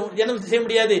பண்ணி என்ன செய்ய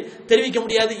முடியாது, தெரிவிக்க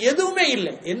முடியாது, எதுவுமே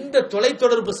இல்லை. எந்த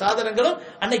தொலைத்தொடர்பு சாதனங்களும்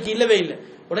அன்னைக்கு இல்லவே இல்லை.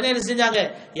 உடனே என்ன செஞ்சாங்க,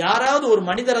 யாராவது ஒரு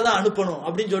மனிதரை தான் அனுப்பணும்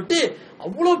அப்படின்னு சொல்லிட்டு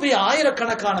அவ்வளவு பெரிய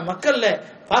ஆயிரக்கணக்கான மக்கள்ல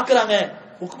பாக்குறாங்க,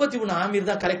 உக்பத் இப்னு ஆமிர்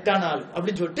தான் கரெக்டான ஆள்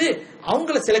அப்படின்னு சொல்லிட்டு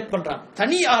அவங்கள செலக்ட் பண்றாங்க.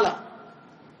 தனி ஆளா.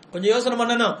 கொஞ்சம் யோசனை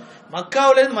பண்ணணும்.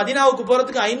 மக்காவில இருந்து மதீனாவுக்கு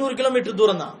போறதுக்கு 500 கிலோமீட்டர்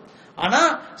தூரம் தான். ஆனா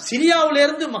சிரியாவில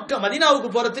இருந்து மதீனாவுக்கு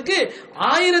போறதுக்கு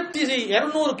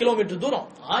 1200 கிலோமீட்டர் தூரம்.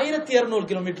 1200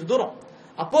 கிலோமீட்டர் தூரம்.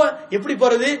 அப்போ எப்படி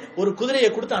போறது? ஒரு குதிரையை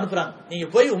கொடுத்து அனுப்புறாங்க. நீங்க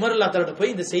போய் உமர் அல்லாஹ்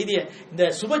போய் இந்த செய்தியை, இந்த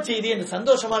சுப செய்தியை, இந்த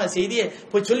சந்தோஷமான செய்தியை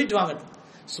போய் சொல்லிட்டு வாங்க.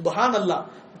 சுப்ஹானல்லாஹ்.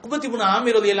 உக்பத் இப்னு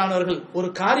ஆமிர் ரலியல்லாஹு அன்ஹு அவர்கள் ஒரு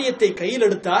காரியத்தை கையில்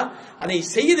எடுத்தால் அதை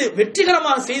செய்து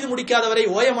வெற்றிகரமாக செய்து முடிக்காதவரை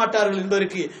ஓய மாட்டார்கள்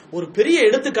என்பதற்கு ஒரு பெரிய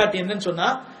எடுத்துக்காட்டு என்னன்னு சொன்னா,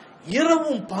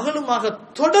 இரவும் பகலுமாக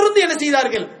தொடர்ந்து என்ன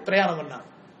செய்தார்கள்? பிரயாணம் பண்ணாங்க.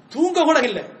 தூங்க கூட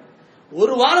இல்லை.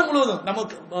 ஒரு வாரம் முழுவதும்.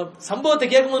 நமக்கு சம்பவத்தை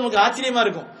கேட்கும்போது நமக்கு ஆச்சரியமா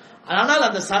இருக்கும். ஆனால்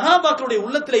அந்த சஹாபாக்களுடைய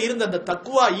உள்ளத்துல இருந்த அந்த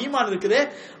தக்வா, ஈமான் இருக்குதே,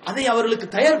 அதை அவர்களுக்கு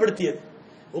தயார்படுத்தியது.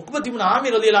 உக்பத் இப்னு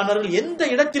ஆமிர் ரலியல்லாஹு அன்ஹு அவர்கள் எந்த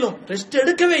இடத்திலும் ரெஸ்ட்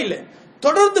எடுக்கவே இல்லை.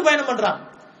 தொடர்ந்து பயணம் பண்றாங்க.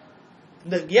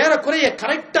 இந்த ஏறக்குறைய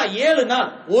கரெக்டா 7 நாள்,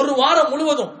 ஒரு வாரம்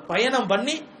முழுவதும் பயணம்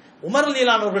பண்ணி உமர்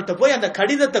ரலியல்லாஹு அன்ஹு அவர்கள்ட்ட போய் அந்த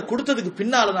கடிதத்தை கொடுத்ததுக்கு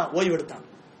பின்னால்தான் ஓய்வெடுத்தாங்க.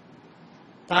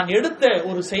 தான் எடுத்த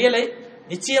ஒரு செயலை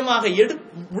நிச்சயமாக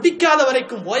முடிக்காத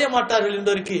வரைக்கும் ஓய மாட்டார்கள்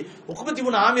என்பதற்கு உக்பத்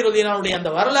இப்னு ஆமிர் ரலியல்லாஹு அன்ஹு அந்த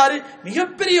வரலாறு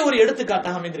மிகப்பெரிய ஒரு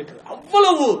எடுத்துக்காட்டாக அமைந்திருக்கிறது.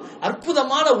 அவ்வளவு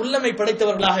அற்புதமான உள்ளமை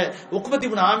படைத்தவர்களாக உக்பத்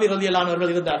இப்னு ஆமிர் ரலியல்லாஹு அன்ஹு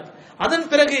அவர்கள் இருந்தார்கள். அதன்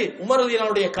பிறகு உமர் ரலியல்லாஹு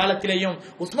அன்ஹுடைய காலத்திலேயும்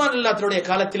உஸ்மான் ரலியல்லாஹு அன்ஹுடைய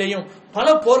காலத்திலேயும் பல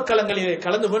போர்க்களங்களிலே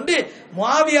கலந்து கொண்டு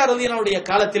முஆவியா ரலியல்லாஹு அன்ஹுடைய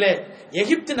காலத்திலே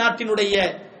எகிப்து நாட்டினுடைய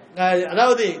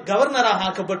அதாவது கவர்னராக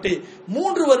ஆக்கப்பட்டு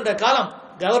 3 வருட காலம்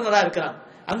கவர்னரா இருக்கிறார்.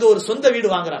 அங்க ஒரு சொந்த வீடு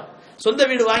வாங்குறார். சொந்த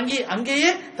வீடு வாங்கி அங்கேயே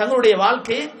தங்களுடைய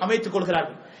வாழ்க்கையை அமைத்துக்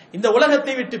கொள்கிறார்கள். இந்த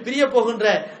உலகத்தை விட்டு பிரிய போகின்ற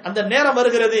அந்த நேரம்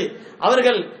வருகிறது.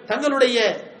 அவர்கள் தங்களுடைய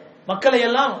மக்களை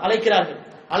எல்லாம் அழைக்கிறார்கள்.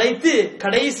 அழைத்து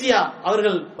கடைசியா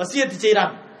அவர்கள் வசியத்து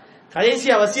செய்கிறாங்க.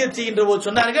 கடைசியா வசியத்து செய்கின்ற போது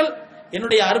சொன்னார்கள்,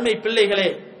 என்னுடைய அருமை பிள்ளைகளே,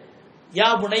 யா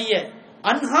புனைய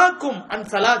அன்ஹாக்கும் அன்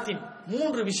சலாத்தின்,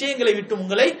 3 விஷயங்களை விட்டு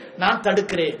உங்களை நான்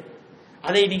தடுக்கிறேன்.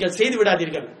 அதை நீங்கள் செய்து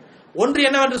விடாதீர்கள். ஒன்று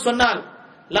என்னவென்று சொன்னால்,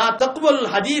 லா தக்வல்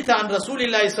ஹதீஸ் அன்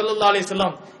ரசூலில்லாஹி ஸல்லல்லாஹு அலைஹி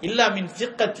வஸல்லம் இல்லா மின்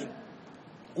சிக்கத்தின்,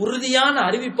 உறுதியான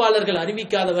அறிவிப்பாளர்கள்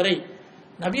அறிவிக்காத வரை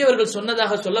நபி அவர்கள்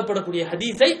சொன்னதாக சொல்லப்படக்கூடிய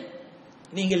ஹதீஸை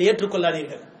நீங்கள்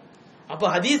ஏற்றுக்கொள்ளாதீர்கள். அப்ப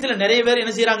ஹதீஸ்ல நிறைய பேர்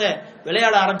என்ன செய்யறாங்க,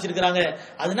 விளையாட ஆரம்பிச்சிருக்கிறாங்க.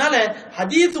 அதனால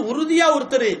ஹதீஸ் உறுதியா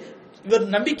ஒருத்தர் இவர்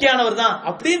நம்பிக்கையானவர் தான்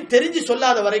அப்படின்னு தெரிஞ்சு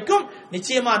சொல்லாத வரைக்கும்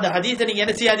நிச்சயமா அந்த ஹதீஸை நீங்க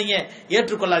என்ன செய்யாதீங்க,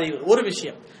 ஏற்றுக்கொள்ளாதீர்கள். ஒரு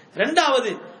விஷயம்.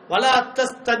 இரண்டாவது, வலா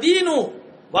தஸ்ததீனு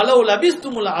வலவு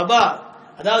லபிஸ்துமுல் அபா,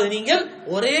 அதாவது நீங்கள்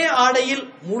ஒரே ஆடையில்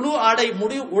முழு ஆடை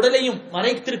முழு உடலையும்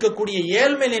மறைத்திருக்கக்கூடிய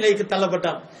ஏழ்மை நிலைக்கு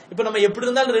தள்ளப்பட்டார். இப்ப நம்ம எப்படி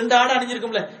இருந்தாலும் 2 ஆடை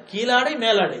அணிஞ்சிருக்கோம்ல, கீழாடை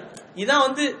மேலாடை, இதான்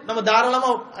நம்ம தாராளமா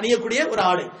அணியக்கூடிய ஒரு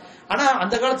ஆடை. ஆனா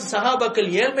அந்த காலத்து சஹாபாக்கள்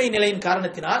ஏழ்மை நிலையின்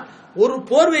காரணத்தினால் ஒரு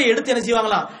போர்வையை எடுத்து என்ன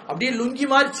செய்வாங்களாம், அப்படியே லுங்கி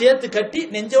மாதிரி சேர்த்து கட்டி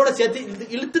நெஞ்சோட சேர்த்து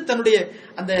இழுத்து தன்னுடைய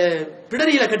அந்த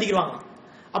பிடரியில கட்டிக்குவாங்களாம்.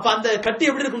 அப்ப அந்த கட்டி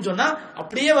எப்படி இருக்குன்னு சொன்னா,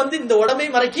 அப்படியே இந்த உடம்பை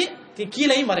மறைக்கி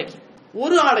கீழையும் மறைக்கி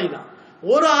ஒரு ஆடை தான்.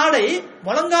 ஒரு ஆடை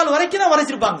முழங்கால் வரைக்கும் தான்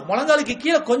வரைச்சிருப்பாங்க. முழங்காலுக்கு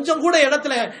கீழே கொஞ்சம் கூட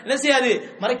இடத்துல என்ன செய்யாது,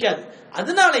 மறைக்காது.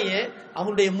 அதனாலேயே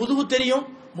அவங்களுடைய முதுகு தெரியும்,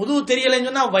 முதுகு தெரியலன்னு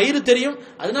சொன்னா வயிறு தெரியும்.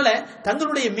 அதனால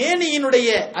தங்களுடைய மேனியினுடைய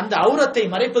அந்த அவுரத்தை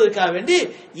மறைப்பதற்காக வேண்டி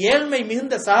ஏழ்மை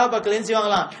மிகுந்த சஹாபாக்கள் என்ன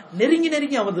செய்வாங்களாம், நெருங்கி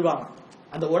நெருங்கி அமர்ந்துருவாங்க.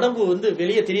 அந்த உடம்பு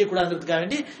வெளியே தெரியக்கூடாதுன்றதுக்காக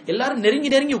வேண்டி எல்லாரும்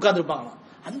நெருங்கி நெருங்கி உட்கார்ந்துருப்பாங்களாம்.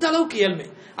 அந்த அளவுக்கு ஏழ்மை.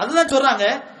 அதுதான் சொல்றாங்க,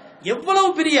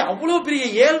 அவ்வளவு பெரிய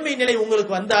ஏழ்மை நிலை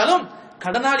உங்களுக்கு வந்தாலும்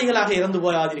கடனாளிகளாக இறந்து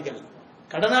போகாதீர்கள்,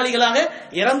 கடனாளிகளாக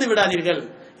இறந்து விடாதீர்கள்.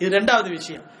 இது 2வது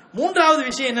விஷயம். 3வது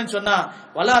விஷயம் என்னன்னு சொன்னா,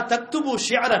 வலா தக்துபு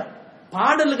ஷிஅரன்,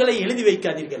 பாடல்களை எழுதி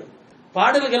வைக்காதீர்கள்.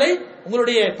 பாடல்களை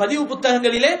உங்களுடைய பதிவு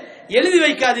புத்தகங்களிலே எழுதி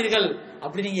வைக்காதீர்கள்.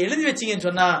 அப்படி நீங்க எழுதி வச்சீங்கன்னு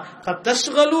சொன்னா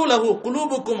தஷ்கலு லஹு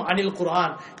குலூபுக்கும் அனில்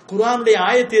குர்ஆன், குர்ஆனுடைய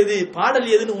ஆயத்து எது பாடல்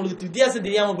எதுன்னு உங்களுக்கு வித்தியாசம்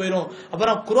தெரியாம போயிடும்.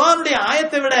 அப்புறம் குர்ஆனுடைய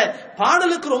ஆயத்தை விட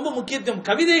பாடலுக்கு ரொம்ப முக்கியத்துவம்,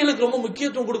 கவிதைகளுக்கு ரொம்ப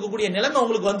முக்கியத்துவம் கொடுக்கக்கூடிய நிலைமை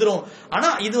உங்களுக்கு வந்துடும். ஆனா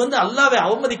இது அல்லாஹ்வை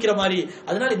அவமதிக்கிற மாதிரி,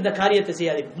 அதனால இந்த காரியத்தை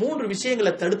செய்யாதீங்க. 3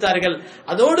 விஷயங்களை தடுத்தார்கள்.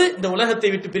 அதோடு இந்த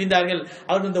உலகத்தை விட்டு பிரிந்தார்கள்.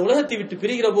 அவர்கள் இந்த உலகத்தை விட்டு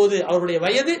பிரிகிற போது அவருடைய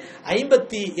வயது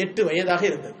 58 வயதாக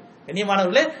இருந்தது.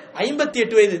 கண்ணியமானவர்களே,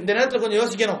 58 வயது. இந்த நேரத்தில் கொஞ்சம்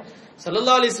யோசிக்கணும்.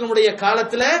 ஸல்லல்லாஹு அலைஹி வஸல்லம் உடைய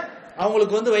காலத்துல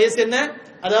அவங்களுக்கு வயசு என்ன,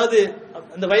 அதாவது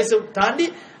அந்த வயசை தாண்டி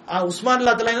உஸ்மான்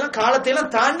ரலியல்லாஹு அன்ஹு காலத்தை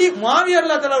எல்லாம் தாண்டி முஆவியா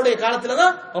ரலியல்லாஹு அன்ஹுடைய காலத்துல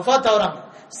தான் வஃபாத் ஆகுறாங்க.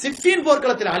 சிஃபின்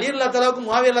போர்க்களத்தில் அலி ரலியல்லாஹு அன்ஹுக்கும்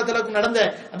முஆவியா ரலியல்லாஹு அன்ஹுக்கும் நடந்த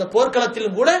அந்த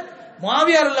போர்க்களத்திலும் கூட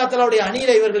முஆவியா ரலியல்லாஹு அன்ஹுடைய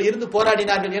அணியில இவர்கள் இருந்து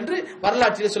போராடினார்கள் என்று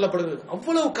வரலாற்றில் சொல்லப்படுகிறது.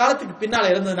 அவ்வளவு காலத்துக்கு பின்னால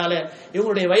இருந்ததுனால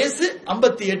இவங்களுடைய வயசு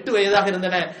 58 வயதாக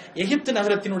இருந்தன. எகிப்து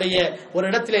நகரத்தினுடைய ஒரு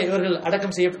இடத்திலே இவர்கள்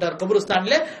அடக்கம் செய்யப்பட்டார்,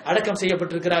 கபருஸ்தானிலே அடக்கம்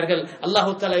செய்யப்பட்டிருக்கிறார்கள்.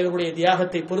 அல்லாஹ் தஆலா இவர்களுடைய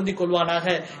தியாகத்தை பொருந்திக் கொள்வானாக.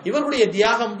 இவர்களுடைய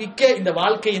தியாகம் மிக்க இந்த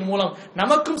வாழ்க்கையின் மூலம்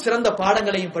நமக்கும் சிறந்த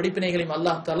பாடங்களையும் படிப்பினைகளையும்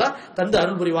அல்லாஹ் தஆலா தந்து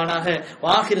அருள் புரிவானாக.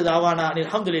 வாஹிரு தாவானா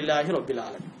அல்ஹம்துலில்லாஹி ரப்பில்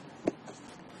ஆலமீன்.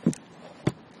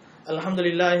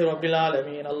 Alhamdulillahi Rabbil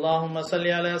Alameen. Allahumma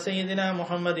salli ala Sayyidina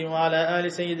Muhammadin wa ala ali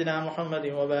Sayyidina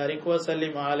Muhammadin wa barik wa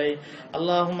sallim alayhi.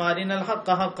 Allahumma arina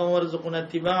al-haqqa haqqan warzuqna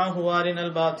ittiba'ahu wa arina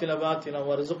al-batila batilan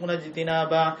warzuqna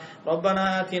ijtinaba. Rabbana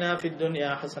atina fid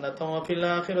dunya hasanatan wa fil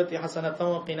akhirati hasanatan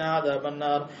wa qina adhaban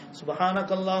nar.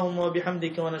 Subhanaka Allahumma wa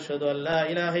bihamdika wa nashhadu an la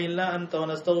ilaha illa anta wa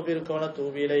nastaghfiruka wa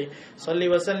natubu ilayk. Salli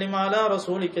wa sallim ala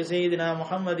rasulika Sayyidina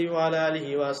Muhammadin wa ala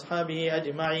alihi wa ashabihi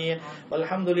ajma'in.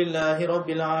 Walhamdulillahi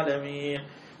Rabbil Alamin.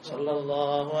 صلى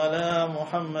الله على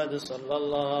محمد صلى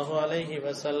الله عليه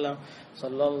وسلم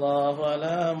صلى الله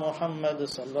على محمد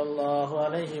صلى الله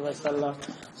عليه وسلم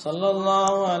صلى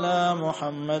الله على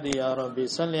محمد يا ربي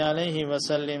صل عليه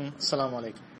وسلم. السلام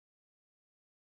عليكم.